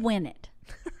 I did win it.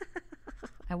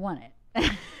 I won it.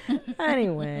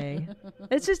 Anyway,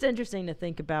 it's just interesting to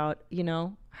think about,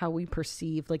 how we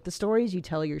perceive, like the stories you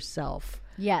tell yourself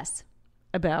Yes.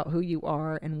 about who you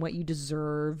are and what you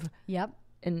deserve Yep.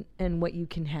 and what you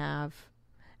can have.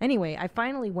 Anyway, I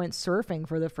finally went surfing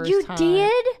for the first You time.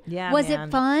 did? Yeah, Was man.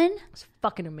 it fun? It was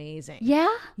fucking amazing.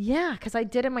 Yeah. Yeah, because I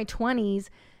did it in my 20s.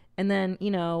 And then,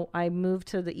 I moved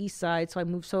to the east side. So I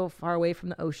moved so far away from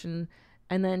the ocean.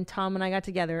 And then Tom and I got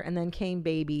together. And then came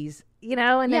babies, and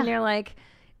then Yeah. you're like,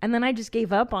 and then I just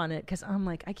gave up on it because I'm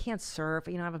like, I can't surf.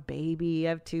 I have a baby. I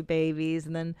have 2 babies.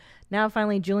 And then now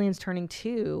finally Julian's turning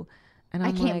 2. And I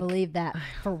I'm can't like, believe that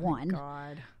for one.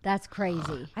 God. That's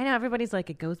crazy. I know everybody's like,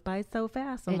 it goes by so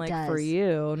fast. I'm It like, does. for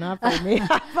you, not for me.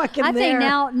 I'm fucking I think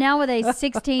there. now with a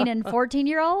 16 and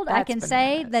 14-year-old, I That's can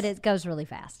say bananas. that it goes really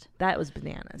fast. That was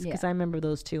bananas because Yeah. I remember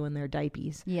those 2 in their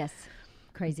diapers. Yes.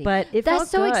 Crazy. But it That's felt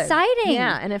so good. exciting.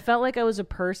 Yeah, and it felt like I was a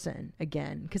person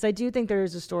again. Because I do think there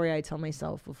is a story I tell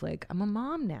myself of like, I'm a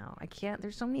mom now.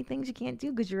 There's so many things you can't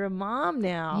do because you're a mom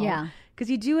now. Yeah. Because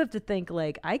you do have to think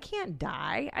like, I can't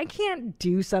die. I can't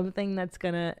do something that's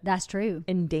going to That's true.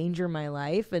 endanger my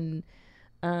life. And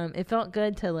it felt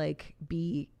good to like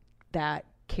be that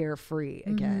carefree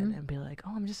again and be like,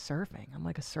 oh, I'm just surfing. I'm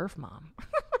like a surf mom.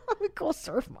 I'm a cool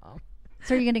surf mom.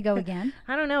 So you're going to go again?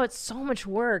 I don't know. It's so much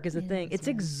work is a thing. It's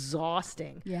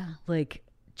exhausting. Yeah. Like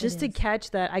just to catch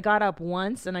that. I got up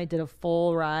once and I did a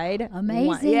full ride.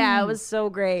 Amazing. Yeah, it was so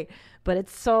great. But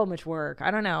it's so much work. I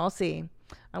don't know. I'll see.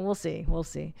 We'll see. We'll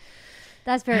see.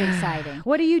 That's very exciting.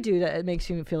 What do you do that makes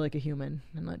you feel like a human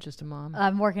and not just a mom?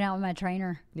 I'm working out with my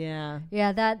trainer. Yeah.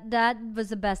 Yeah, that was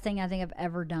the best thing I think I've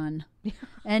ever done.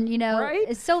 And, Right?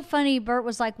 it's so funny. Bert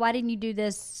was like, why didn't you do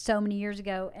this so many years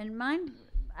ago? And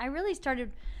I really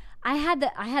started... I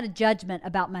had a judgment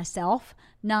about myself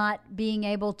not being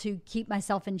able to keep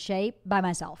myself in shape by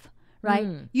myself, right?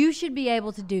 You should be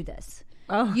able to do this.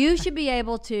 Oh. You should be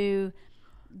able to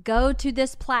go to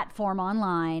this platform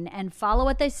online and follow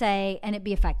what they say and it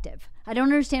be effective. I don't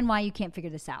understand why you can't figure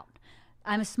this out.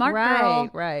 I'm a smart girl.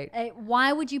 Right.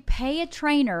 Why would you pay a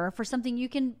trainer for something you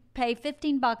can pay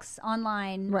 $15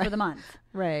 online for the month?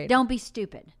 Right. Don't be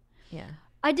stupid. Yeah.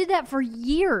 I did that for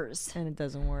years. And it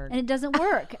doesn't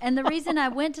work. And the reason I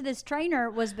went to this trainer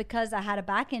was because I had a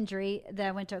back injury that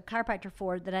I went to a chiropractor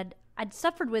for that I'd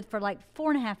suffered with for like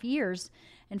 4.5 years,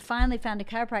 and finally found a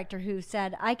chiropractor who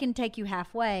said, I can take you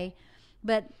halfway,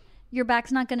 but your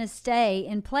back's not going to stay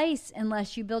in place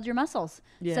unless you build your muscles.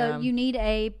 Yeah. So you need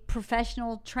a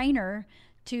professional trainer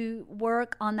to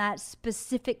work on that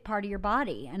specific part of your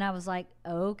body. And I was like,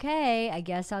 okay, I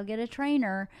guess I'll get a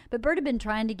trainer. But Bert had been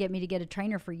trying to get me to get a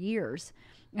trainer for years.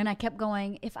 And I kept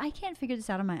going, if I can't figure this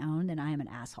out on my own, then I am an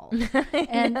asshole.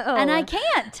 And I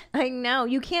can't. I know.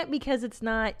 You can't, because it's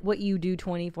not what you do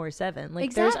 24/7. Like,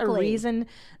 Exactly. there's a reason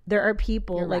there are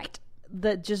people You're like right.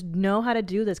 that just know how to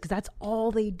do this, because that's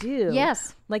all they do.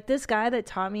 Yes. Like this guy that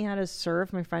taught me how to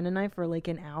surf, my friend and I, for like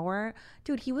an hour.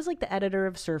 Dude, he was like the editor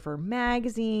of Surfer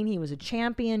Magazine. He was a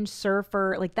champion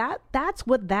surfer. Like that's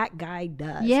what that guy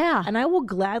does. Yeah. And I will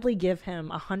gladly give him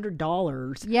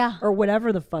 $100. Yeah. Or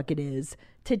whatever the fuck it is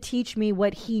to teach me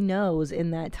what he knows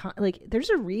in that time. Like, there's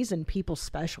a reason people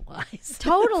specialize.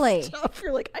 Totally. Stuff.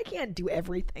 You're like, I can't do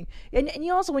everything. And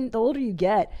you also, when the older you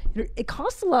get, it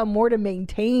costs a lot more to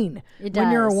maintain. It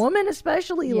When you're a does. woman,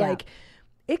 especially, Yeah. like,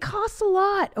 it costs a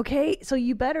lot. Okay, so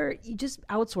you just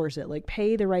outsource it. Like,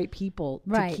 pay the right people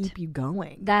Right. to keep you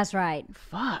going. That's right.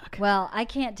 Fuck. Well, I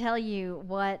can't tell you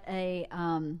what I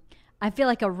feel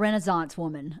like a Renaissance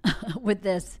woman with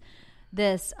this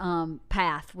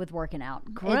path with working out.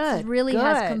 It really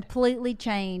has completely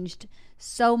changed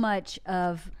so much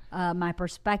of my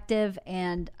perspective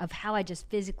and of how I just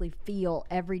physically feel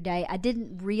every day. I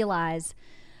didn't realize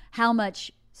how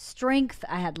much strength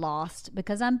I had lost,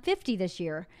 because I'm 50 this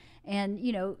year, and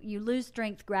you lose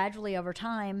strength gradually over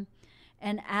time.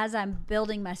 And as I'm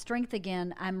building my strength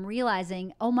again, I'm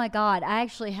realizing, oh my God, I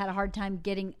actually had a hard time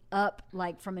getting up,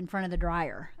 like from in front of the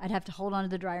dryer. I'd have to hold onto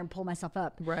the dryer and pull myself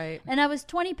up. Right. And I was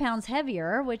 20 pounds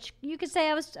heavier, which you could say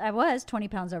I was 20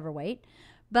 pounds overweight,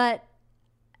 but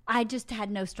I just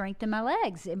had no strength in my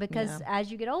legs, because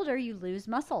as you get older, you lose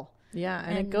muscle. Yeah,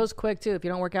 and it goes quick too. If you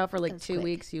don't work out for like 2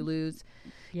 weeks, you lose.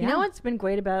 Yeah. You know what's been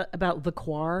great about the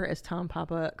quar, as Tom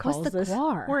Papa calls What's the this?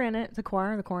 quar? We're in it. The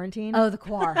quar, the quarantine. Oh, the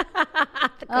quar.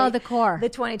 The quar. The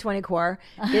 2020 quar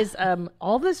is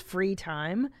all this free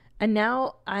time, and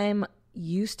now I'm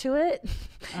used to it.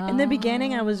 In the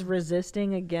beginning, I was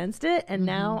resisting against it, and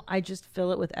now I just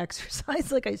fill it with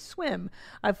exercise. Like, I swim,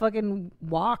 I fucking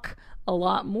walk a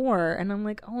lot more, and I'm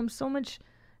like, I'm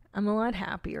a lot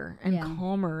happier and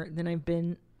calmer than I've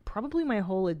been probably my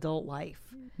whole adult life.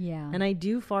 Yeah. And I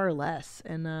do far less.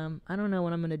 And I don't know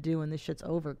what I'm going to do when this shit's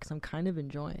over, because I'm kind of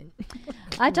enjoying it.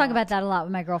 I talk about that a lot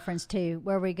with my girlfriends too,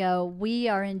 where we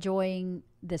are enjoying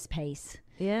this pace.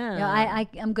 Yeah.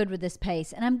 I'm good with this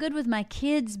pace, and I'm good with my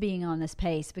kids being on this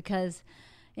pace, because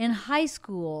in high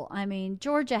school,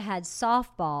 Georgia had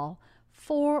softball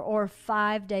 4 or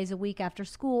 5 days a week after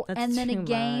school, That's and then a too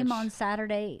game much. on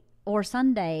Saturday or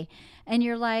Sunday. And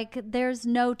you're like, there's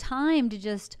no time to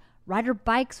just ride her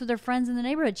bikes with her friends in the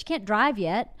neighborhood. She can't drive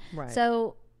yet. Right.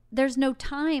 So there's no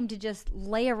time to just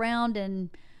lay around and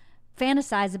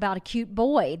fantasize about a cute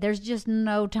boy. There's just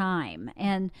no time.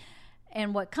 And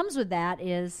what comes with that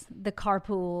is the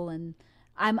carpool, and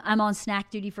I'm on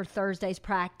snack duty for Thursday's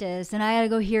practice, and I got to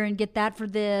go here and get that for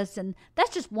this, and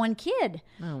that's just one kid.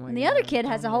 Oh my And the other God, kid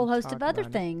has a don't whole even host of talk other about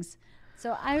it. things.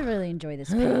 So I really enjoy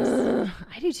this pace.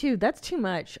 I do too. That's too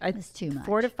much. It's too much.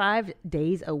 4 to 5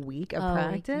 days a week of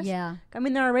practice. yeah.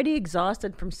 They're already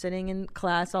exhausted from sitting in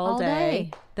class all day.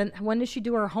 Then when does she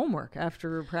do her homework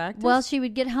after practice? Well, she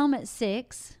would get home at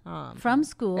 6 from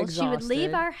school. She would leave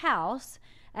exhausted. our house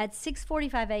at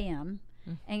 6:45 a.m.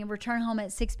 and return home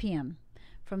at 6 p.m.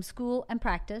 from school and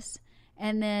practice.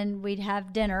 And then we'd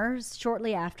have dinner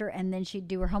shortly after, and then she'd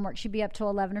do her homework. She'd be up till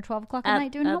 11 or 12 o'clock at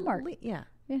night doing homework. Yeah.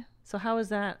 Yeah. So how is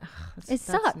that? It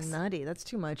sucks. That's nutty. That's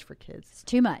too much for kids. It's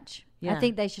too much. Yeah. I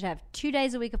think they should have 2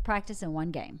 days a week of practice and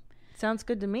 1 game. Sounds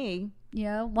good to me.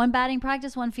 1 batting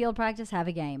practice, 1 field practice, have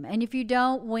a game. And if you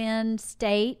don't win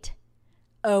state,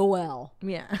 oh well.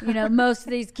 Yeah. Most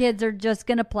of these kids are just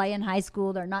going to play in high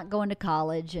school. They're not going to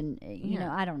college. And,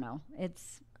 I don't know.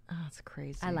 It's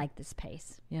crazy. I like this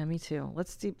pace. Yeah, me too.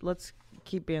 Let's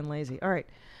keep being lazy. All right.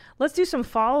 Let's do some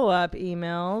follow-up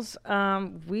emails.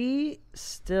 We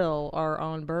still are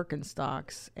on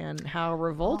Birkenstocks and how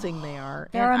revolting they are.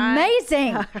 They're And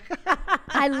amazing.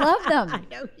 I love them. I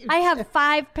know you I have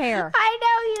 5 pair. I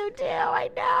know you do.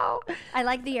 I know. I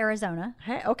like the Arizona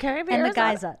Hey, okay. and the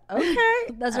Arizona. Giza.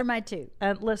 Okay. Those are my 2.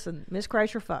 And listen, Miss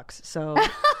Kreischer fucks, so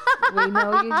we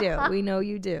know you do. We know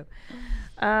you do.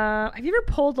 Have you ever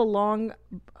pulled a long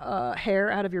hair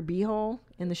out of your beehole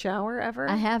in the shower ever?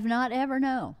 I have not ever,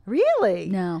 no. Really?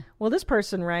 No. Well, this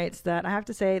person writes that I have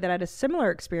to say that I had a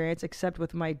similar experience, except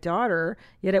with my daughter,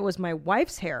 yet it was my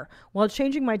wife's hair. While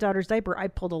changing my daughter's diaper, I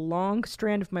pulled a long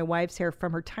strand of my wife's hair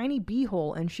from her tiny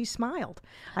beehole, and she smiled.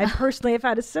 I personally have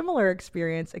had a similar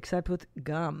experience, except with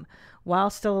gum. While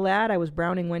still a lad, I was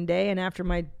browning one day, and after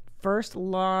my first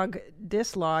log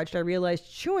dislodged, I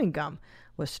realized chewing gum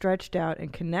was stretched out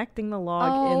and connecting the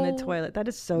log in the toilet. That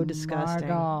is so disgusting.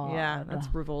 God. Yeah, that's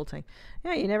revolting.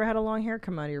 Yeah, you never had a long hair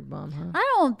come out of your bum, huh?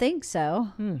 I don't think so.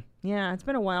 Yeah, it's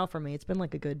been a while for me. It's been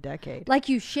like a good decade. Like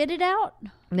you shit it out?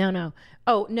 No.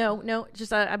 Oh, no.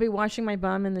 Just I'll be washing my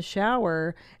bum in the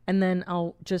shower, and then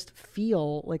I'll just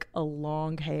feel like a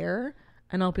long hair,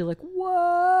 and I'll be like,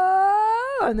 whoa.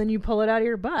 And then you pull it out of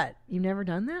your butt. You've never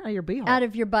done that? Out of your beehole? Out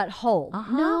of your butthole.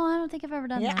 No, I don't think I've ever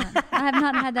done that. I have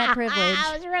not had that privilege.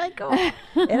 That was really cool.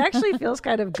 It actually feels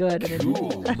kind of good.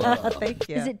 Thank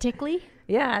you. Is it tickly?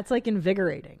 Yeah, it's like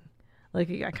invigorating.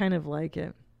 Like I kind of like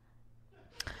it.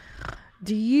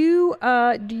 Do you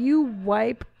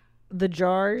wipe the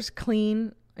jars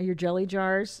clean? Your jelly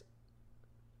jars?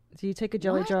 Do you take a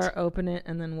jelly jar, open it,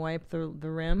 and then wipe the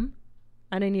rim?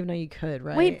 I didn't even know you could,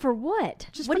 right? Wait, for what?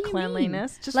 Just what for do you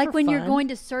cleanliness. mean? Just like for when you're fun. going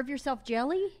to serve yourself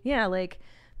jelly? Yeah, like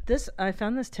this. I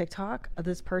found this TikTok of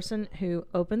this person who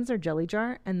opens their jelly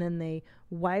jar and then they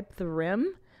wipe the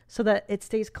rim so that it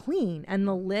stays clean, and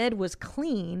the lid was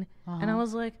clean. And I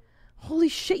was like, holy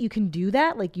shit, you can do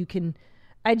that? Like you can.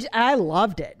 I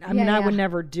loved it. I mean, I would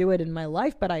never do it in my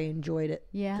life, but I enjoyed it.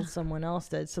 Yeah. That someone else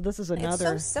did. So this is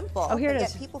another. It's so simple. Oh, here it yet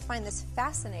is. people find this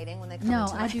fascinating when they come No,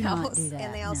 into my I do house, not do that,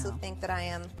 and they also no. think that I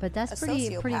am But that's a pretty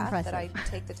sociopath, impressive. that I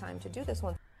take the time to do this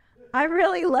one. I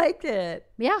really liked it.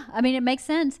 Yeah, I mean, it makes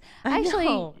sense. Actually,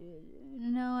 know.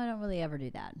 no, I don't really ever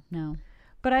do that. No.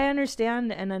 But I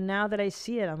understand, and then now that I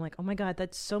see it, I'm like, oh my God,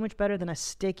 that's so much better than a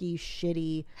sticky,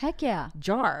 shitty Heck yeah.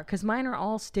 jar. Because mine are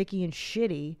all sticky and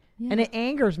shitty, and it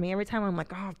angers me every time. I'm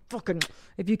like, oh, fucking,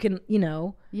 if you can,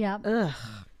 Yeah. ugh.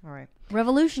 All right.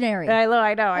 Revolutionary.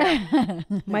 I know.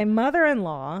 My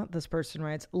mother-in-law, this person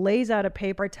writes, lays out a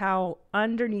paper towel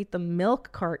underneath the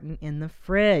milk carton in the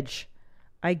fridge.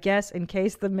 I guess in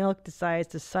case the milk decides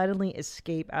to suddenly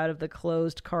escape out of the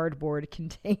closed cardboard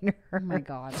container. Oh my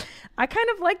God. I kind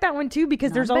of like that one too, because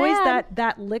Not there's always bad.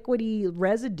 that liquidy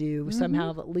residue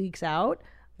somehow that leaks out.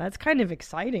 That's kind of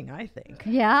exciting, I think.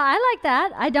 Yeah, I like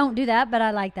that. I don't do that, but I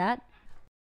like that.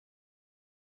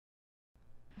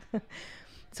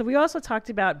 So we also talked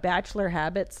about bachelor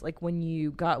habits, like when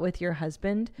you got with your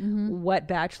husband, what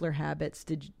bachelor habits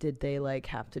did they like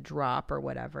have to drop or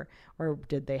whatever, or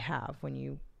did they have when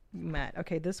you met?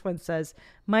 Okay, this one says,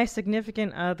 my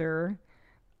significant other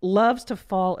loves to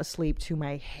fall asleep to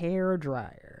my hair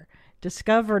dryer.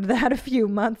 Discovered that a few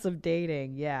months of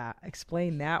dating. Yeah,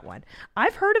 explain that one.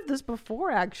 I've heard of this before,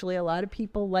 actually. A lot of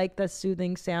people like the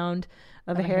soothing sound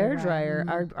of a hair dryer.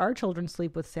 Our children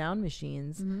sleep with sound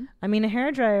machines. I mean, a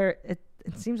hair dryer, it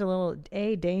seems a little,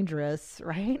 dangerous,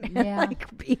 right? Yeah.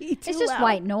 Like, B, It's too just loud.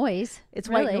 white noise. It's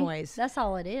really. white noise. That's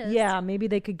all it is. Yeah, maybe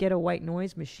they could get a white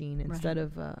noise machine instead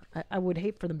of, I would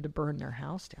hate for them to burn their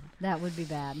house down. That would be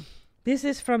bad. This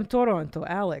is from Toronto.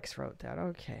 Alex wrote that.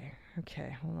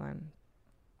 Okay, hold on.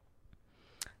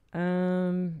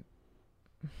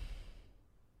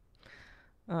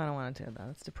 I don't want to do that.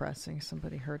 It's depressing.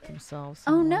 Somebody hurt themselves.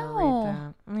 I Oh, don't wanna no. read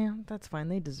that. Yeah, that's fine.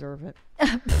 They deserve it.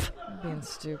 Being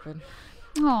stupid.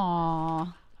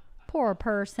 Aw, poor Let's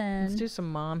person. do some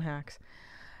mom hacks.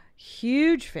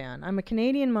 Huge fan. I'm a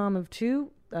Canadian mom of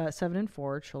 2 7 and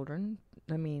 4 children.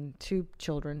 I mean, 2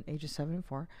 children, ages 7 and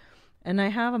 4. And I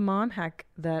have a mom hack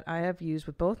that I have used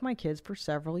with both my kids for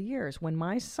several years. When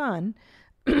my son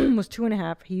was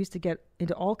 2.5, he used to get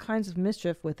into all kinds of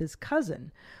mischief with his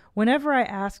cousin. Whenever I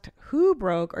asked who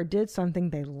broke or did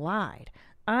something, they lied.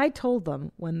 I told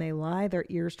them when they lie, their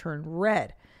ears turn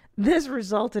red. This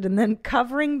resulted in them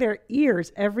covering their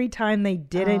ears every time they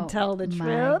didn't tell the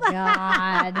truth.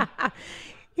 God.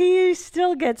 He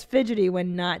still gets fidgety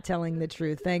when not telling the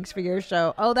truth. Thanks for your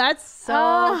show. Oh, that's so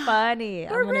funny.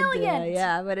 I'm gonna do brilliant. that.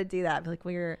 Yeah, I'm going to do that. Like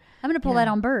we're... I'm going to pull that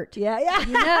on Bert. Yeah.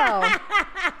 You know,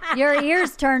 your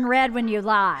ears turn red when you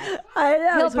lie. I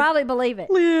know. He'll It's probably believe it.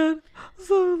 LeeAnn.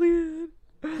 So LeeAnn.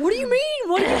 What do you mean?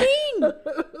 What do you mean?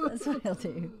 That's what he'll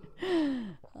do.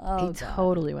 Oh, He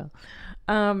totally will.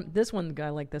 This one, I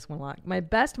like this one a lot. My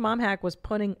best mom hack was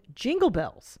putting jingle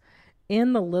bells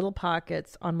in the little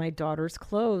pockets on my daughter's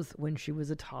clothes when she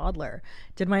was a toddler.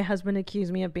 Did my husband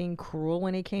accuse me of being cruel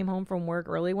when he came home from work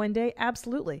early one day?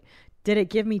 Absolutely. Did it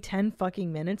give me 10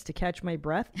 fucking minutes to catch my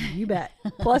breath? You bet.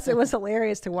 Plus, it was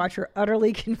hilarious to watch her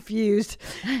utterly confused,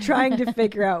 trying to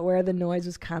figure out where the noise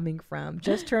was coming from.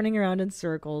 Just turning around in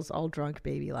circles, all drunk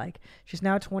baby-like. She's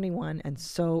now 21 and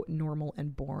so normal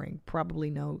and boring. Probably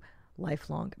no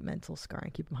lifelong mental scarring.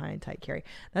 Keep them high and tight, Carrie.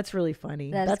 That's really funny.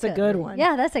 That's a good one.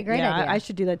 Yeah, that's a great idea. I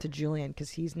should do that to Julian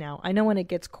because he's now, I know when it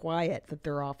gets quiet that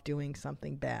they're off doing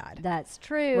something bad. That's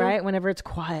true. Right? Whenever it's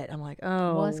quiet, I'm like,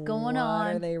 oh, what's going on?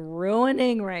 What are they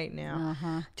ruining right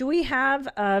now? Do we have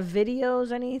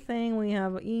videos, anything? We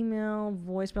have email,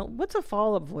 voicemail. What's a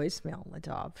follow-up voicemail,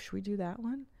 Ladov? Should we do that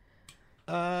one?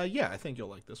 Yeah, I think you'll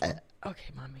like this one.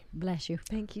 Okay, Mommy. Bless you.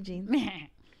 Thank you, Jean.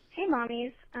 Hey,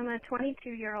 mommies. I'm a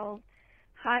 22-year-old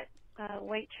hot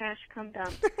white trash cum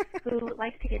dump who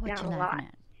likes to get down a lot.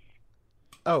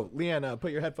 Oh, LeeAnn,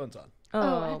 put your headphones on.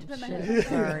 I have to put my headphones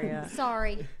on.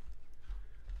 Sorry.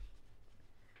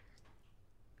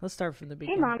 Let's start from the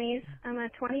beginning. Hey, mommies. I'm a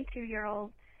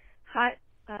 22-year-old hot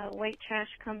white trash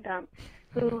cum dump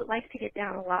who likes to get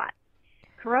down a lot.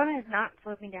 Corona has not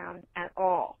slowed me down at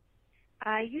all.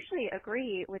 I usually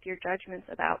agree with your judgments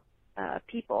about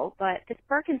people, but this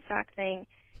Birkenstock thing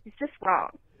is just wrong.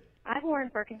 I've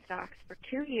worn Birkenstocks for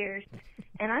 2 years,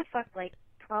 and I fucked like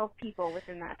 12 people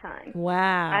within that time.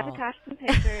 Wow. I've attached some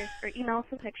pictures or emailed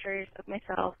some pictures of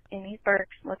myself in these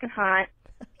Birks looking hot.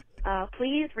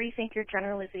 Please rethink your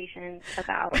generalizations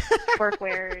about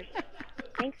workwears.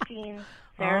 Thanks, Jean.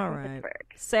 Sarah All from right. Pittsburgh.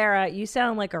 Sarah, you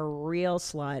sound like a real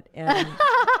slut. And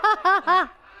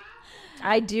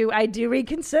I do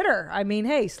reconsider. I mean,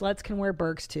 hey, sluts can wear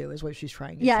Birks too, is what she's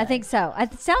trying to say. Yeah, I think so.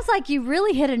 It sounds like you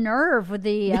really hit a nerve with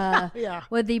the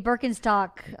with the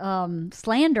Birkenstock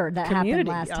slander that happened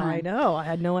last time. I know. I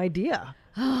had no idea.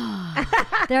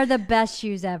 They're the best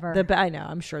shoes ever. I know.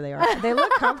 I'm sure they are. They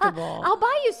look comfortable. I'll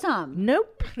buy you some.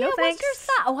 Nope. No Yeah, thanks. what's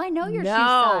your size? Oh, I know your shoe No,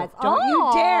 size. don't you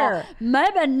dare.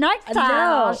 Maybe next time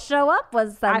I'll show up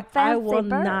with some fancy I will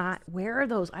Birks. not wear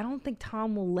those. I don't think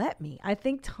Tom will let me. I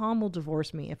think Tom will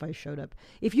divorce me if I showed up.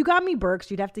 If you got me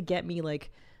Birks, you'd have to get me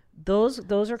like those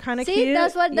are kind of cute. See,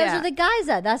 those are the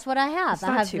Giza. That's what I have. That's I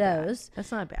not have too those. bad.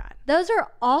 That's not bad. Those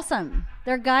are awesome.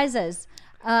 They're Gizas.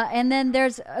 And then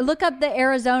look up the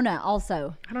Arizona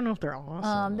also. I don't know if they're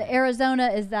awesome. The Arizona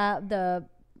is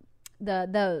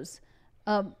those.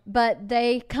 But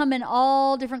they come in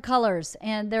all different colors,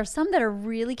 and there's some that are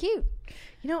really cute.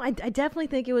 You know, I definitely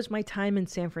think it was my time in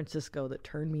San Francisco that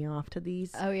turned me off to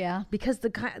these. Oh, yeah? Because the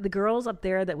girls up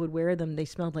there that would wear them, they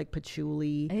smelled like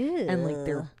patchouli. Ew. And like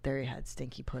they had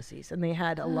stinky pussies. And they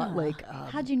had a lot like...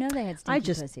 How'd you know they had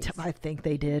stinky pussies? I think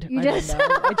they did. You I just don't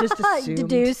know. I just assumed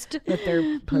deduced that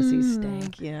their pussies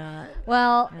stank. Yeah.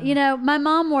 Well, you know, my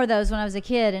mom wore those when I was a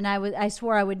kid, and I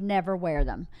swore I would never wear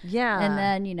them. Yeah. And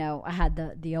then, you know, I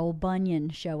had the old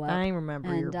bunion show up. I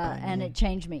remember your bunion. And it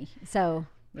changed me. So...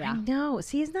 yeah. I know.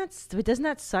 See, doesn't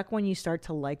that suck when you start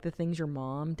to like the things your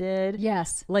mom did?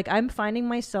 Yes. Like I'm finding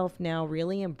myself now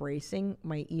really embracing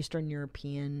my Eastern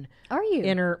European. Are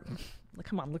you?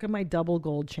 Come on, look at my double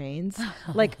gold chains.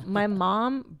 Like my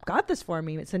mom got this for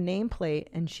me. It's a nameplate,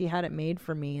 and she had it made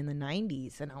for me in the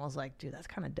 90s. And I was like, dude, that's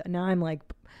kind of. Now I'm like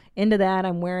into that.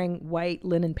 I'm wearing white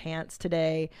linen pants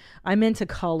today. I'm into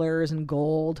colors and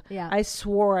gold. Yeah. I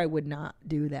swore I would not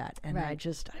do that, and Right.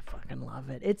 I fucking love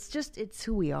it. It's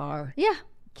who we are. Yeah.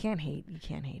 You can't hate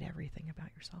everything about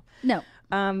yourself. No.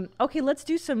 Okay, let's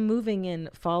do some moving in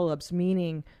follow-ups,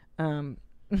 meaning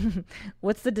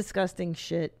what's the disgusting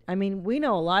shit? I mean, we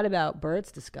know a lot about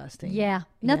Bert's disgusting. Yeah.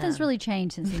 Nothing's really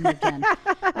changed since he moved in.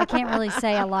 I can't really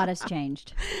say a lot has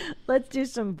changed. Let's do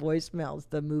some voicemails,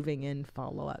 the moving in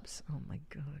follow-ups. Oh my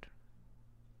God.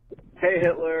 Hey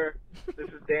Hitler, this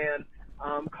is Dan.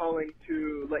 I'm calling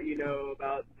to let you know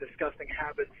about disgusting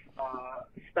habits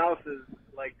spouses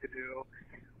like to do.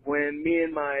 When me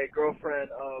and my girlfriend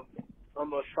of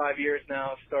almost 5 years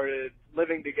now started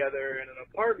living together in an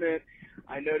apartment,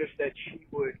 I noticed that she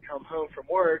would come home from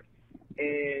work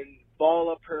and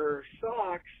ball up her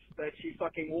socks that she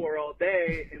fucking wore all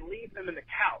day and leave them in the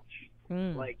couch.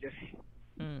 Like just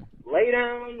lay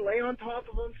down, lay on top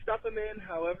of them, stuff them in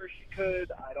however she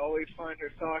could. I'd always find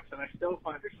her socks, and I still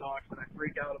find her socks, and I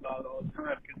freak out about it all the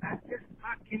time because that's just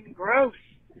fucking gross.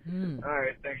 All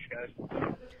right, thanks, guys.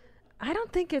 I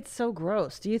don't think it's so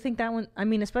gross. Do you think that one? I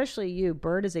mean, especially you.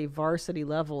 Bert is a varsity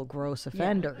level gross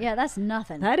offender. Yeah, that's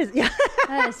nothing. That is, yeah.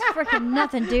 That is freaking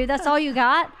nothing, dude. That's all you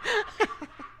got?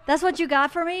 That's what you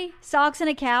got for me? Socks and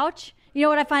a couch? You know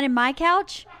what I find in my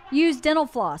couch? Used dental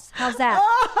floss. How's that?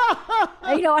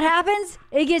 And you know what happens?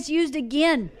 It gets used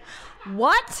again.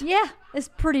 What? Yeah, it's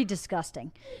pretty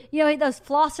disgusting. You know those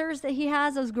flossers that he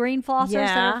has, those green flossers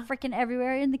that are freaking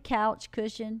everywhere in the couch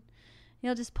cushion.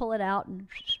 He'll just pull it out and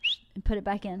put it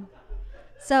back in.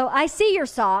 So I see your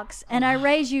socks, and I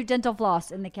raise you dental floss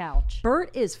in the couch.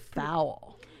 Bert is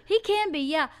foul. He can be,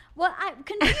 yeah. What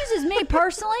confuses me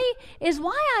personally is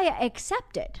why I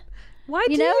accept it. Why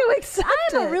do you accept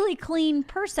it? I'm a really clean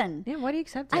person. Yeah, why do you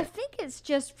accept it? I think it's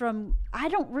just from, I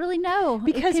don't really know.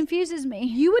 Because it confuses me.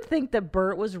 You would think that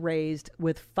Bert was raised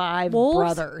with 5 Wolves?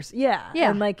 brothers. Yeah. Yeah.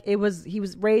 And like he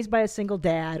was raised by a single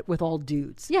dad with all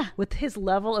dudes. Yeah. With his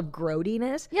level of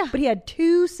grody-ness. Yeah. But he had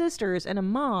 2 sisters and a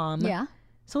mom. Yeah.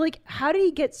 So like, how did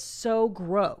he get so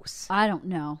gross? I don't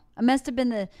know. It must have been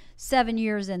the 7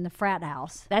 years in the frat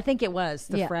house. I think it was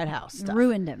the frat house stuff.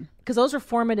 Ruined him. Because those are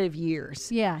formative years.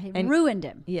 Yeah, it ruined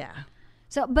him. Yeah.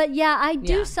 So, but yeah, I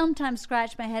do sometimes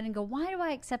scratch my head and go, why do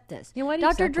I accept this? Yeah, why do you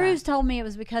Dr. accept Drews that? told me it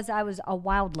was because I was a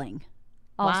wildling.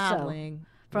 Also, Wildling.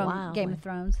 from Game of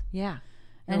Thrones. Yeah.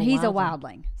 And You're he's a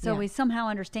wildling. So Yeah. we somehow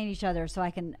understand each other, so I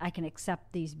can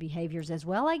accept these behaviors as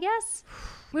well, I guess.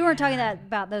 We weren't talking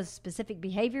about those specific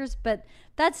behaviors, but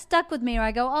that stuck with me where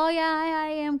I go, oh yeah, I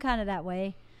am kind of that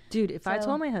way. Dude, if I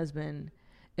told my husband,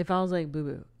 if I was like,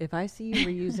 boo-boo, if I see you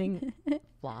reusing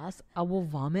floss, I will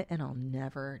vomit and I'll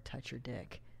never touch your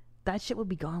dick. That shit would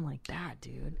be gone like that,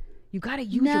 dude. You got to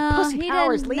use your pussy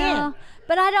powers, LeeAnn. No,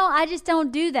 but I just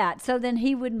don't do that. So then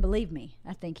he wouldn't believe me.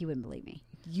 I think he wouldn't believe me.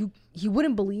 He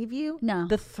wouldn't believe you? No.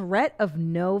 The threat of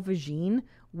no vagine,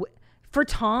 for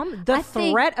Tom, the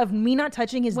threat of me not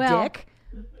touching his dick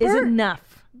is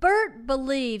enough. Bert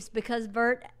believes because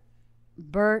Bert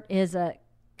is a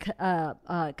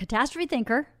catastrophe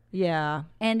thinker. Yeah.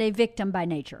 And a victim by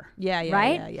nature. Yeah,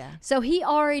 right? Yeah. So he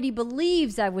already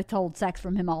believes I withhold sex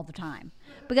from him all the time.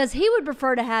 Because he would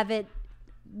prefer to have it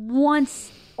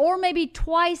once or maybe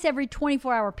twice every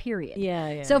 24-hour period.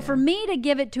 Yeah. So for me to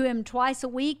give it to him twice a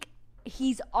week,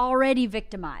 he's already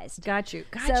victimized. Got you.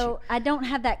 So I don't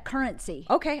have that currency.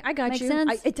 Okay, I got Make you.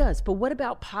 sense? It does. But what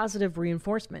about positive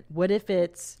reinforcement? What if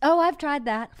it's... Oh, I've tried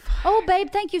that. Oh,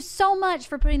 babe, thank you so much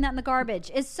for putting that in the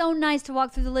garbage. It's so nice to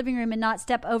walk through the living room and not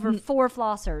step over 4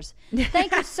 flossers.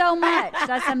 Thank you so much.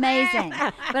 That's amazing.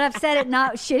 But I've said it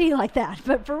not shitty like that,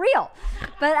 but for real.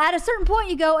 But at a certain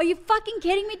point, you go, are you fucking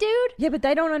kidding me, dude? Yeah, but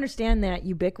they don't understand that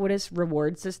ubiquitous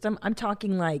reward system. I'm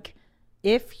talking like,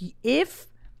 if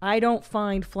I don't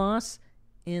find floss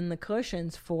in the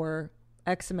cushions for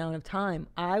X amount of time,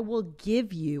 I will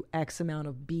give you X amount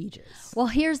of beaches. Well,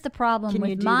 here's the problem Can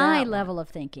you with do my that level of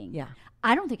thinking. Yeah.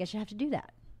 I don't think I should have to do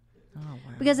that. Oh, wow.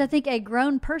 Because I think a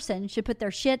grown person should put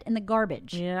their shit in the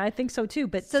garbage. Yeah, I think so too.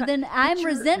 But so then I'm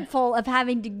resentful of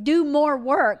having to do more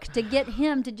work to get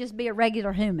him to just be a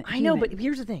regular human. I know, but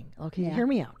here's the thing. Okay, hear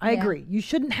me out. I agree. You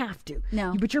shouldn't have to.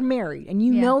 No. But you're married and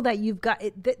you know that you've got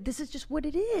it. This is just what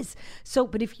it is. So,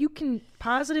 but if you can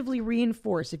positively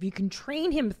reinforce, if you can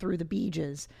train him through the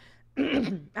beaches,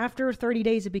 after 30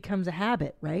 days, it becomes a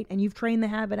habit, right? And you've trained the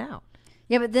habit out.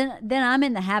 Yeah, but then I'm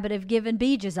in the habit of giving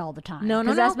beaches all the time. No.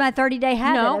 Because that's my 30-day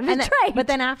habit. No, but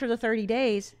then after the 30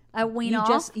 days, I wean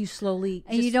off. You slowly.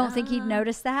 And you don't think he'd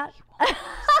notice that?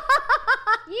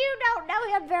 You don't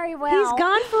know him very well. He's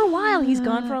gone for a while. He's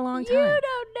gone for a long time. You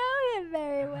don't know him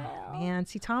very well. Man,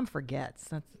 see, Tom forgets.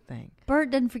 That's the thing.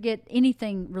 Bert doesn't forget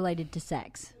anything related to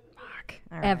sex. Fuck.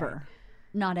 Ever.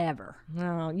 Not ever.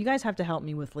 No, you guys have to help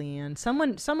me with LeeAnn.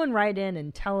 Someone write in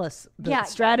and tell us the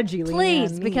strategy,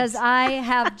 please, LeeAnn because needs. I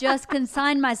have just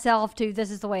consigned myself to this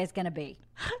is the way it's going to be.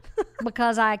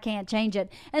 Because I can't change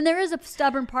it. And there is a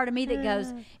stubborn part of me that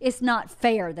goes, it's not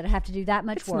fair that I have to do that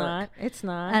much work. It's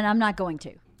not. And I'm not going to.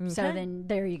 Okay. So then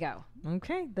there you go.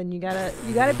 Okay, then you gotta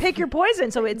pick your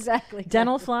poison. So it's exactly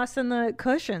dental floss and the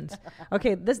cushions.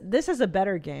 Okay, this is a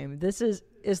better game. This is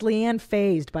LeeAnn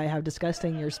phased by how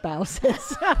disgusting your spouse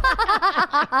is? All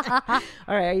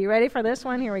right, are you ready for this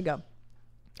one? Here we go.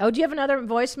 Oh, do you have another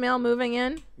voicemail moving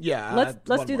in? Yeah.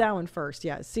 Let's do that one first.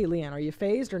 Yeah. See, LeeAnn, are you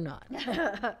phased or not?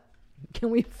 Can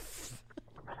we?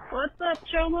 What's up,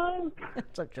 Chomo?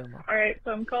 What's up, Chomo? All right,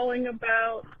 so I'm calling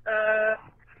about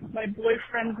my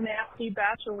boyfriend's nasty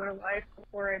bachelor life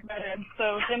before I met him.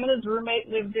 So him and his roommate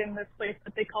lived in this place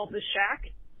that they called the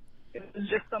shack. It was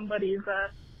just somebody's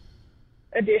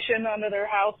addition onto their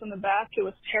house in the back. It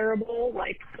was terrible.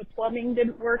 Like, the plumbing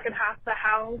didn't work in half the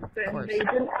house, and they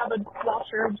didn't have a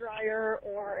washer, dryer,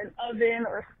 or an oven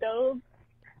or a stove.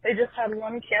 They just had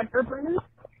one camper burner.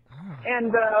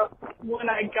 And when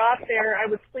I got there, I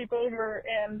would sleep over,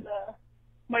 and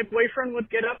my boyfriend would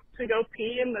get up to go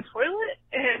pee in the toilet,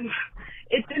 and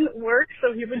it didn't work,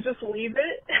 so he would just leave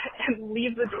it and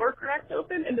leave the door cracked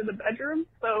open into the bedroom,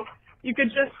 so you could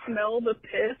just smell the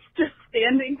piss just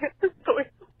standing at the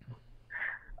toilet.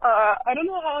 I don't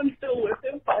know how I'm still with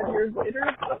him 5 years later,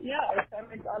 but yeah, I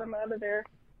finally got him out of there.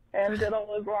 and did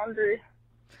all his laundry.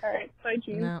 All right, bye,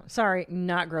 Gene. No, sorry,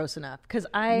 not gross enough. Because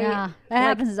that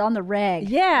happens on the reg.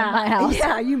 Yeah, in my house.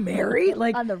 Yeah, you married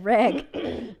like on the reg.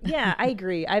 Yeah, I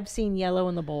agree. I've seen yellow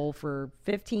in the bowl for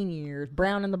 15 years,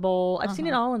 brown in the bowl. I've seen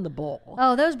it all in the bowl.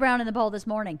 Oh, those brown in the bowl this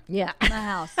morning. Yeah, in my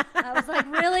house. I was like,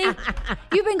 really?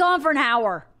 You've been gone for an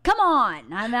hour. Come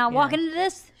on, I'm out walking into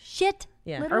this shit.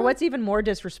 Yeah. Literally. Or what's even more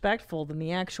disrespectful than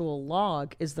the actual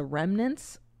log is the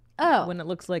remnants. Oh. When it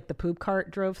looks like the poop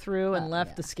cart drove through and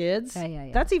left the skids.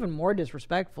 Yeah. That's even more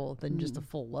disrespectful than just a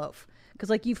full loaf. Because,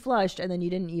 like, you flushed and then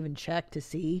you didn't even check to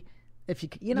see if you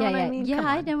could, you know what I mean? Yeah, Come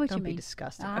I on. know what Don't you mean. be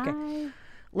disgusting. Okay.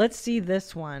 Let's see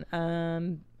this one.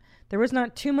 There was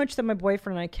not too much that my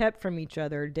boyfriend and I kept from each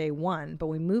other day one, but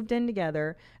we moved in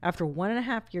together. After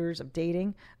 1.5 years of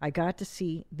dating, I got to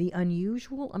see the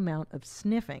unusual amount of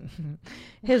sniffing.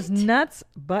 His nuts,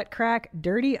 butt crack,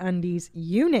 dirty undies,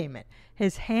 you name it.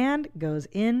 His hand goes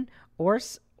in or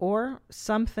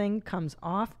something comes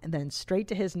off and then straight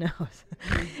to his nose.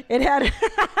 It had...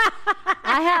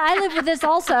 I live with this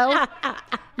also.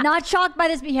 Not shocked by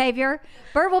this behavior.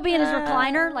 Bert will be in his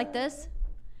recliner like this.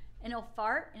 And he'll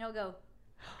fart, and he'll go,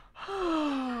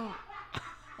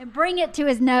 and bring it to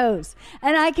his nose.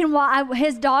 And I can,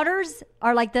 his daughters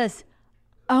are like this.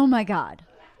 Oh, my God.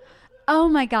 Oh,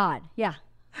 my God. Yeah.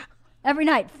 Every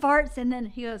night, farts, and then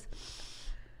he goes,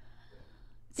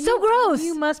 so gross.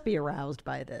 You must be aroused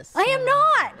by this. I am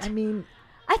not. I mean...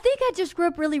 I think I just grew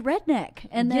up really redneck.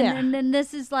 And then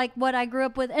this is like what I grew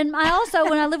up with. And I also,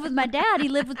 when I lived with my dad, he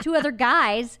lived with 2 other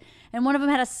guys, and one of them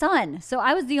had a son. So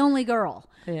I was the only girl.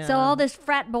 Yeah. So all this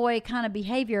frat boy kind of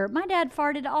behavior, my dad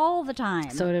farted all the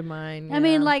time. So did mine. Yeah. I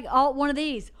mean, like one of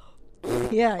these.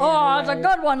 Yeah. That was a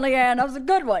good one, LeeAnn. That was a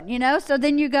good one, you know? So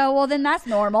then you go, well, then that's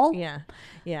normal. Yeah.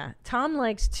 Yeah. Tom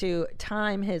likes to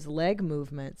time his leg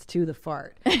movements to the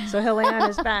fart. So he'll lay on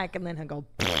his back and then he'll go,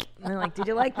 and I'm like, did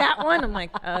you like that one? I'm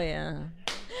like, oh, yeah.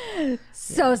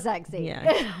 So sexy.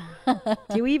 Yeah.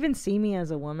 Do you even see me as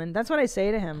a woman? That's what I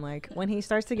say to him. Like, when he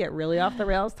starts to get really off the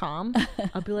rails, Tom,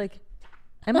 I'll be like,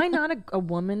 am I not a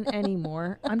woman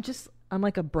anymore? I'm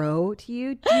like a bro to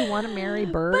you. Do you want to marry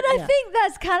Bert? But I think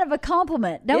that's kind of a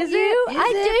compliment, don't you? Is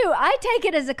I it? do. I take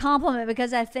it as a compliment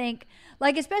because I think,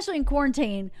 like, especially in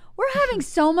quarantine, we're having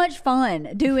so much fun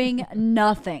doing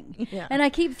nothing. Yeah. And I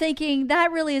keep thinking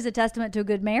that really is a testament to a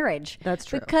good marriage. That's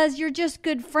true. Because you're just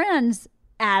good friends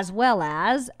as well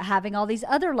as having all these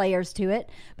other layers to it.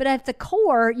 But at the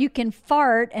core, you can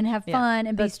fart and have fun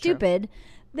and be stupid.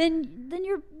 Then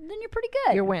you're pretty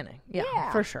good. You're winning.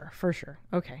 Yeah. For sure.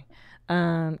 Okay.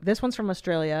 This one's from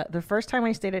Australia. The first time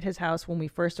I stayed at his house when we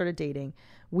first started dating,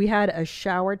 we had a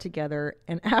shower together,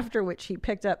 and after which he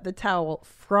picked up the towel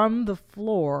from the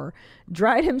floor,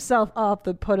 dried himself up,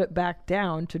 then put it back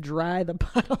down to dry the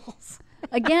puddles.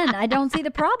 Again, I don't see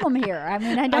the problem here. I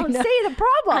mean, I don't see the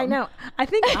problem. I know. I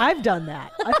think I've done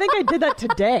that. I think I did that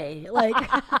today. Like,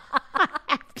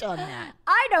 I've done that.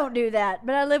 I don't do that,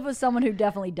 but I live with someone who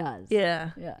definitely does. Yeah.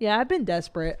 I've been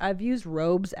desperate. I've used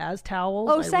robes as towels.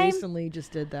 Oh, I same. recently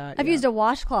just did that. I've used a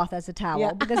washcloth as a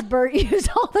towel because Bert used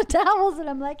all the towels, and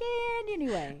I'm like,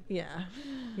 anyway. Yeah.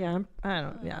 I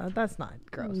don't. Yeah, that's not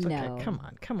gross. No. Okay,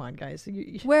 come on, guys.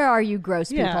 Where are you gross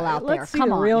people out there? Let's see Come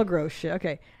the on. real gross shit.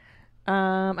 Okay.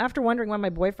 After wondering why my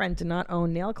boyfriend did not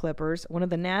own nail clippers, one of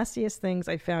the nastiest things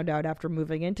I found out after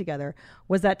moving in together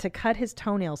was that to cut his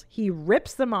toenails, he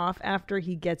rips them off after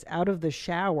he gets out of the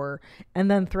shower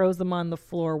and then throws them on the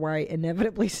floor where I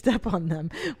inevitably step on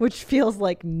them, which feels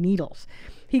like needles.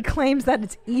 He claims that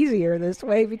it's easier this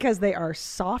way because they are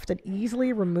soft and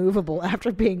easily removable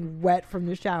after being wet from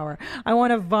the shower. I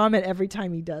want to vomit every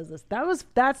time he does this.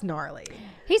 That's gnarly.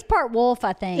 He's part wolf,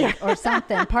 I think, or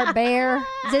something. Part bear.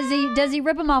 Does he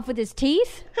rip them off with his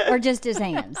teeth or just his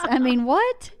hands? I mean,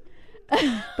 what?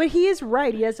 But he is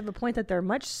right. He does have a point that they're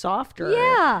much softer.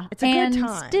 Yeah. It's a and good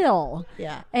time. Still,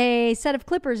 Yeah. a set of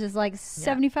clippers is like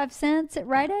 75 cents at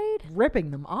Rite Aid.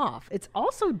 Ripping them off. It's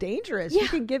also dangerous. You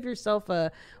can give yourself a,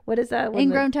 what is that?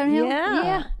 Ingrown toenail? Yeah.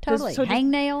 Yeah, totally.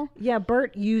 Hangnail? Yeah,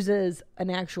 Bert uses an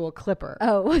actual clipper.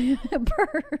 Oh,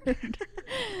 Bert.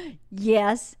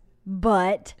 Yes,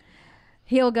 but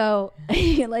he'll go,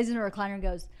 he lays in a recliner and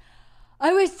goes,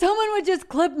 I wish someone would just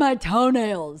clip my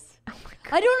toenails. Oh my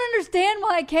God. I don't understand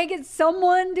why I can't get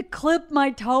someone to clip my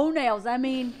toenails. I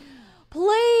mean,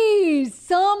 please,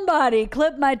 somebody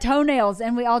clip my toenails.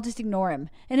 And we all just ignore him.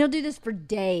 And he'll do this for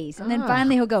days. And then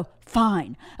finally he'll go,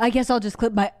 fine, I guess I'll just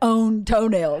clip my own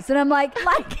toenails. And I'm like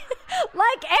everybody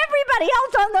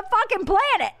else on the fucking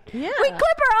planet. Yeah. We clip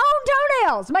our own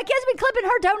toenails. My kid's been clipping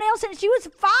her toenails since she was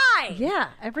 5. Yeah,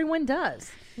 everyone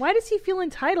does. Why does he feel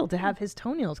entitled to have his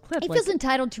toenails clipped? He feels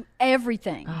entitled to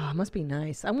everything. Oh, must be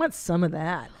nice. I want some of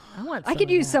that. I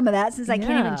could use some of that since I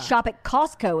can't even shop at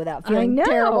Costco without feeling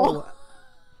terrible.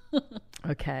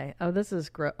 Okay. Oh, this is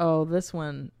gross. Oh, this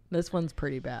one's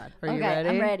pretty bad. Are you ready?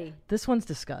 I'm ready. This one's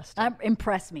disgusting.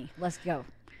 Impress me. Let's go.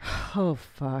 Oh,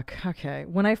 fuck. Okay.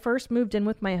 When I first moved in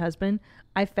with my husband,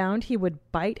 I found he would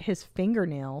bite his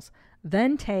fingernails,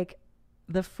 then take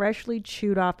the freshly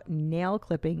chewed off nail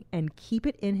clipping and keep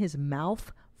it in his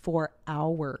mouth for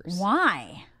hours.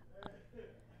 Why?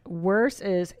 Worse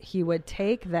is he would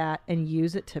take that and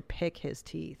use it to pick his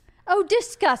teeth. Oh,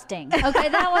 disgusting. Okay,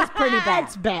 that was pretty bad.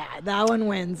 That's bad. That one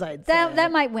wins, I'd say.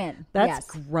 That might win. That's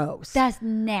gross. That's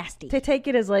nasty. To take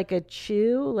it as like a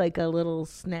chew, like a little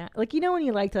snack. Like, you know when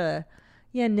you like to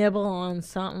nibble on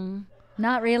something?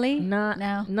 Not really? Not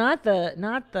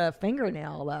the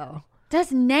fingernail, though.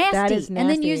 That's nasty. That is nasty. And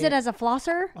then use it as a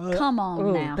flosser? Come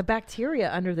on now. The bacteria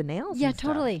under the nails. Yeah, and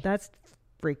stuff. totally. That's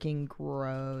freaking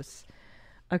gross.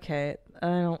 Okay,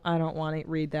 I don't want to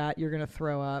read that. You're gonna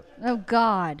throw up. Oh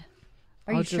God.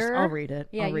 Are you sure? I'll read it.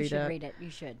 Yeah, you should read it. You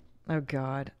should. Oh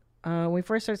God. When we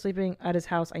first started sleeping at his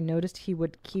house, I noticed he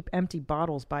would keep empty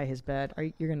bottles by his bed.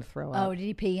 You're gonna throw up. Oh, did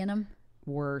he pee in them?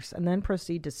 Worse, and then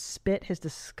proceed to spit his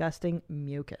disgusting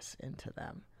mucus into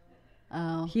them.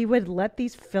 Oh. He would let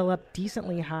these fill up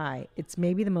decently high. It's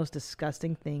maybe the most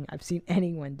disgusting thing I've seen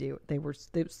anyone do. They were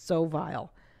so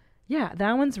vile. Yeah,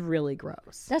 that one's really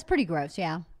gross. That's pretty gross,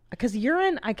 yeah. Because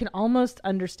urine, I can almost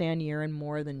understand urine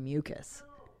more than mucus.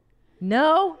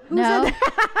 No? No.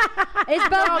 It's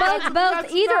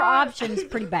both. Either option's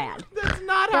pretty bad. That's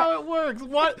not how it works.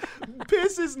 What?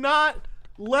 Piss is not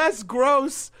less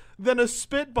gross than a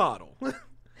spit bottle.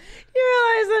 You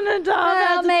realize an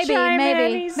adult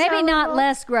maybe not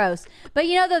less gross, but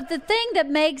you know the thing that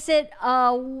makes it.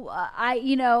 I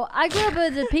grew up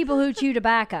with the people who chew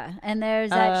tobacco, and there's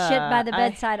that shit by the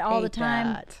bedside all the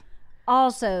time. That.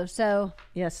 Also, so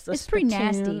yes, it's pretty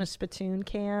nasty. A spittoon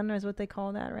can is what they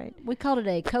call that, right? We called it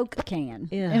a Coke can.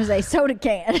 Yeah. It was a soda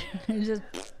can. It was just.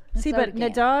 See, but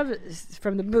Nadav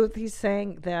from the booth, he's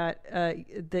saying that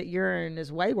that urine is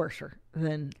way worser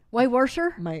than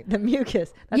the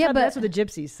mucus. That's what the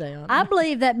gypsies say. I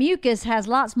believe that mucus has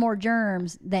lots more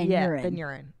germs than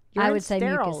urine. I would say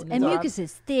mucus, and mucus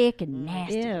is thick and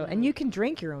nasty. Ew, and you can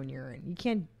drink your own urine. You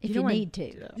can't if you need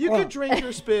to. You can drink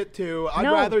your spit too. I'd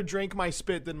rather drink my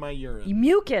spit than my urine.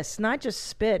 Mucus, not just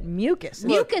spit. Mucus.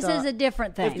 Mucus is a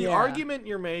different thing. If the argument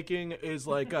you're making is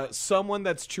like someone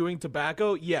that's chewing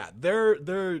tobacco,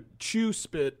 their chew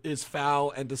spit is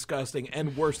foul and disgusting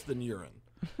and worse than urine.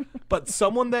 But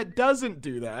someone that doesn't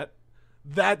do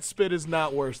that spit is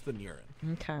not worse than urine.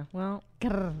 Okay, well,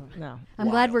 no. I'm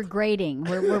glad we're grading.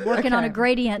 We're working on a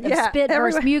gradient of spit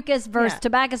versus mucus versus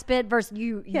tobacco spit versus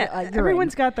urine.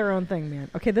 Everyone's got their own thing,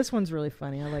 man. Okay, this one's really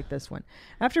funny. I like this one.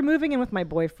 After moving in with my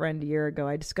boyfriend a year ago,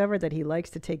 I discovered that he likes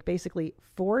to take basically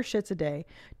 4 shits a day,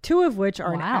 2 of which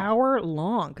are an hour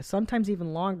long, sometimes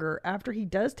even longer. After he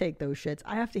does take those shits,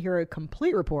 I have to hear a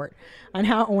complete report on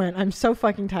how it went. I'm so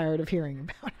fucking tired of hearing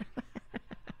about it.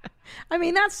 I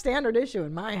mean, that's standard issue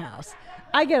in my house.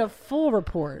 I get a full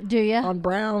report. Do you? On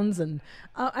browns and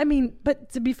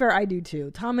but to be fair, I do too.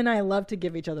 Tom and I love to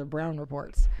give each other brown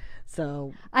reports.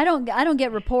 So I don't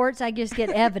get reports. I just get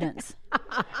evidence.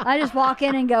 I just walk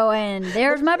in and go, and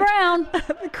there's my brown.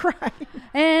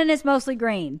 And it's mostly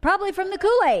green, probably from the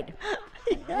Kool-Aid.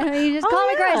 You just call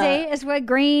me crazy. It's what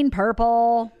green,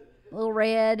 purple, a little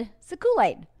red. It's the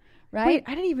Kool-Aid. Right? Wait,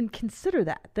 I didn't even consider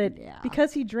that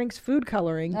because he drinks food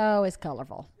coloring. Oh, it's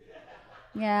colorful.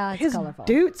 Yeah, it's colorful.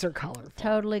 His doots are colorful.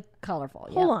 Totally colorful.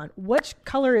 Hold on. Which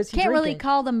color is he Can't drinking? really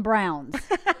call them browns.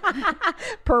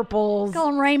 Purples. Call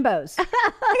them rainbows. I got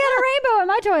a rainbow in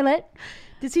my toilet.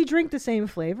 Does he drink the same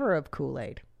flavor of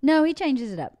Kool-Aid? No, he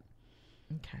changes it up.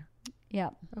 Okay. Yeah.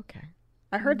 Okay.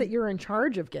 I heard that you're in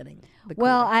charge of getting the Kool-Aid.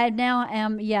 Well, I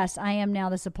am now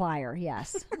the supplier.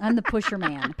 Yes. I'm the pusher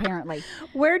man, apparently.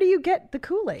 Where do you get the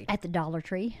Kool-Aid? At the Dollar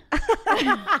Tree.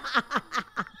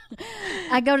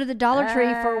 I go to the Dollar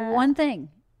Tree for one thing.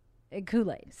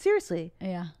 Kool-Aid. Seriously?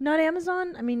 Yeah. Not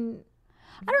Amazon? I mean...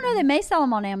 I don't know. They may sell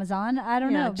them on Amazon. I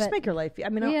don't know. Just make your life. I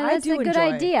mean, yeah, I that's do a good enjoy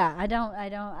idea. I don't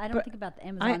think about the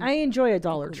Amazon. I enjoy a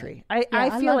Dollar Tree.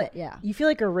 I feel love it. Yeah. You feel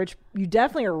like you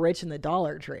definitely are rich in the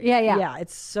Dollar Tree. Yeah. Yeah.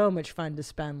 It's so much fun to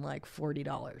spend like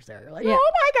 $40 there. You're like, yeah.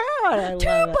 oh my God. 2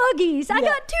 buggies. I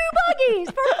got 2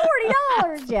 buggies for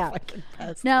 $40. Yeah.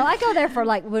 No, I go there for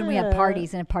like when we have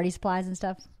parties and party supplies and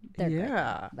stuff. They're great.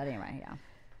 But anyway, yeah.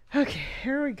 Okay,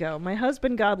 here we go. My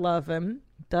husband, God love him,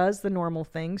 does the normal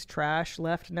things. Trash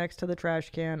left next to the trash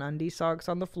can, undie socks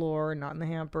on the floor, not in the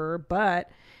hamper. But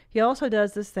He also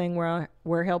does this thing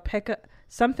where he'll pick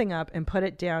something up and put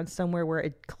it down somewhere where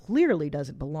it clearly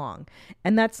doesn't belong.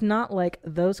 And that's not like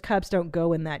those cups don't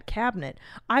go in that cabinet.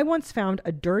 I once found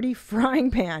a dirty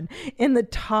frying pan in the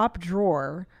top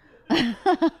drawer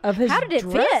of his How did it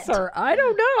dresser. fit? I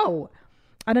don't know.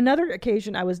 On another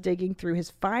occasion, I was digging through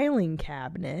his filing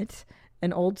cabinet,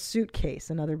 an old suitcase,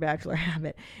 another bachelor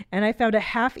habit, and I found a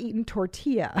half-eaten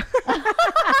tortilla.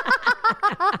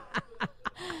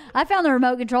 I found the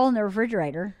remote control in the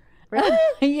refrigerator. Really?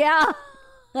 Yeah,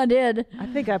 I did. I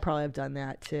think I probably have done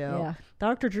that too. Yeah.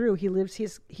 Dr. Drew, he leaves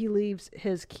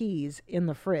his keys in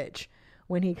the fridge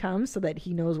when he comes so that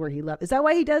he knows where he left. Is that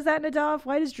why he does that, Nadav?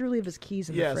 Why does Drew leave his keys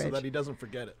in the fridge? Yeah, so that he doesn't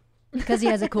forget it. Because he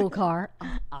has a cool car.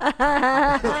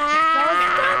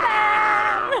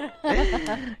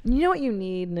 You know what you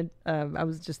need? I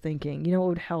was just thinking, you know what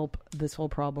would help this whole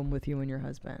problem with you and your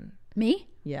husband? Me?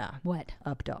 Yeah. What?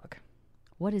 Up dog.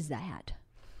 What is that?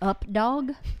 Up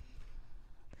dog?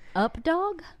 Up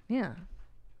dog? Yeah.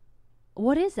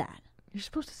 What is that? You're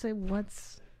supposed to say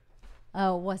what's...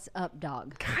 Oh, what's up,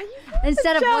 dog? God,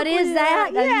 Instead of what is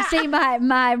that? Yeah. You see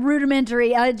my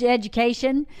rudimentary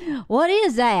education? What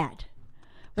is that?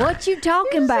 What you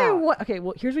talking about? Okay,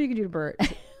 well, here's what you can do to Bert.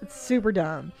 It's super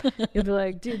dumb. You'll be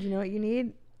like, dude, you know what you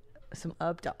need? Some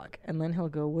up dog. And then he'll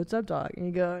go, what's up, dog? And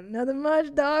you go, nothing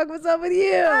much, dog. What's up with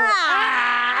you?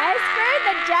 I screwed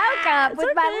the joke up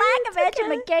with my lack of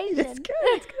education.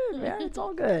 It's good, man. It's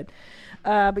all good.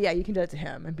 But yeah, you can do it to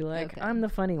him and be like, I'm the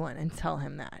funny one, and tell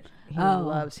him that. He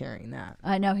loves hearing that.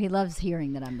 I know he loves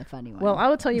hearing that I'm the funny one. Well, I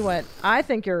will tell you what. I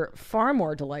think you're far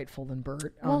more delightful than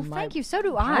Bert. Well, thank you. So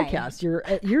do I. Podcast.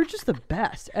 You're just the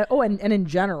best. And in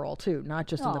general too, not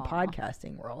just in the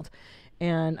podcasting world.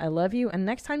 And I love you. And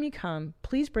next time you come,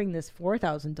 please bring this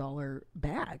 $4,000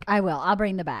 bag. I will. I'll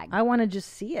bring the bag. I want to just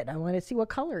see it. I want to see what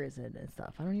color is it and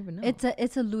stuff. I don't even know.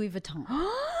 It's a Louis Vuitton.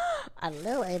 A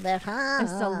Louis Vuitton.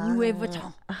 It's a Louis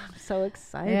Vuitton. I'm so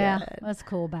excited. Yeah, that's a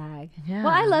cool bag. Yeah.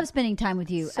 Well, I love spending time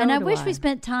with you, So and I do wish I. we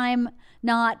spent time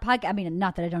I mean,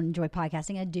 not that I don't enjoy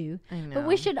podcasting. I do. I know. But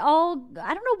we should all.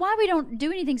 I don't know why we don't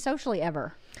do anything socially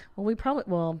ever.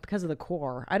 Well, because of the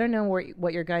core. I don't know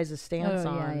what your guys' stance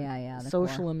on the core.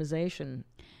 socialization.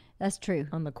 That's true.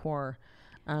 On the core.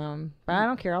 But I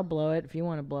don't care. I'll blow it if you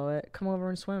want to blow it. Come over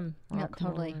and swim. Yeah,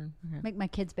 totally. Make my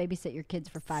kids babysit your kids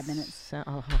for 5 minutes.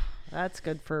 That's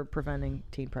good for preventing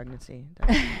teen pregnancy.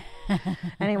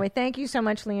 Anyway, thank you so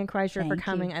much, LeeAnn Kreischer, for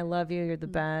coming. I love you. You're the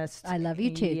best. I love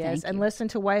you too. Yes, Thank and you. listen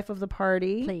to Wife of the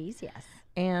Party. Please, yes.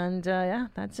 And yeah,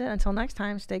 that's it. Until next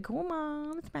time, stay cool,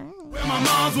 moms. Bye. Where my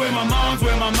mom's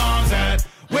at.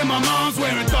 Where my mom's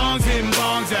wearing thongs, hitting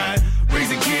bongs at.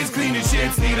 Raising kids, cleaning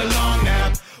shits, need a long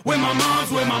nap. Where my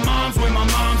mom's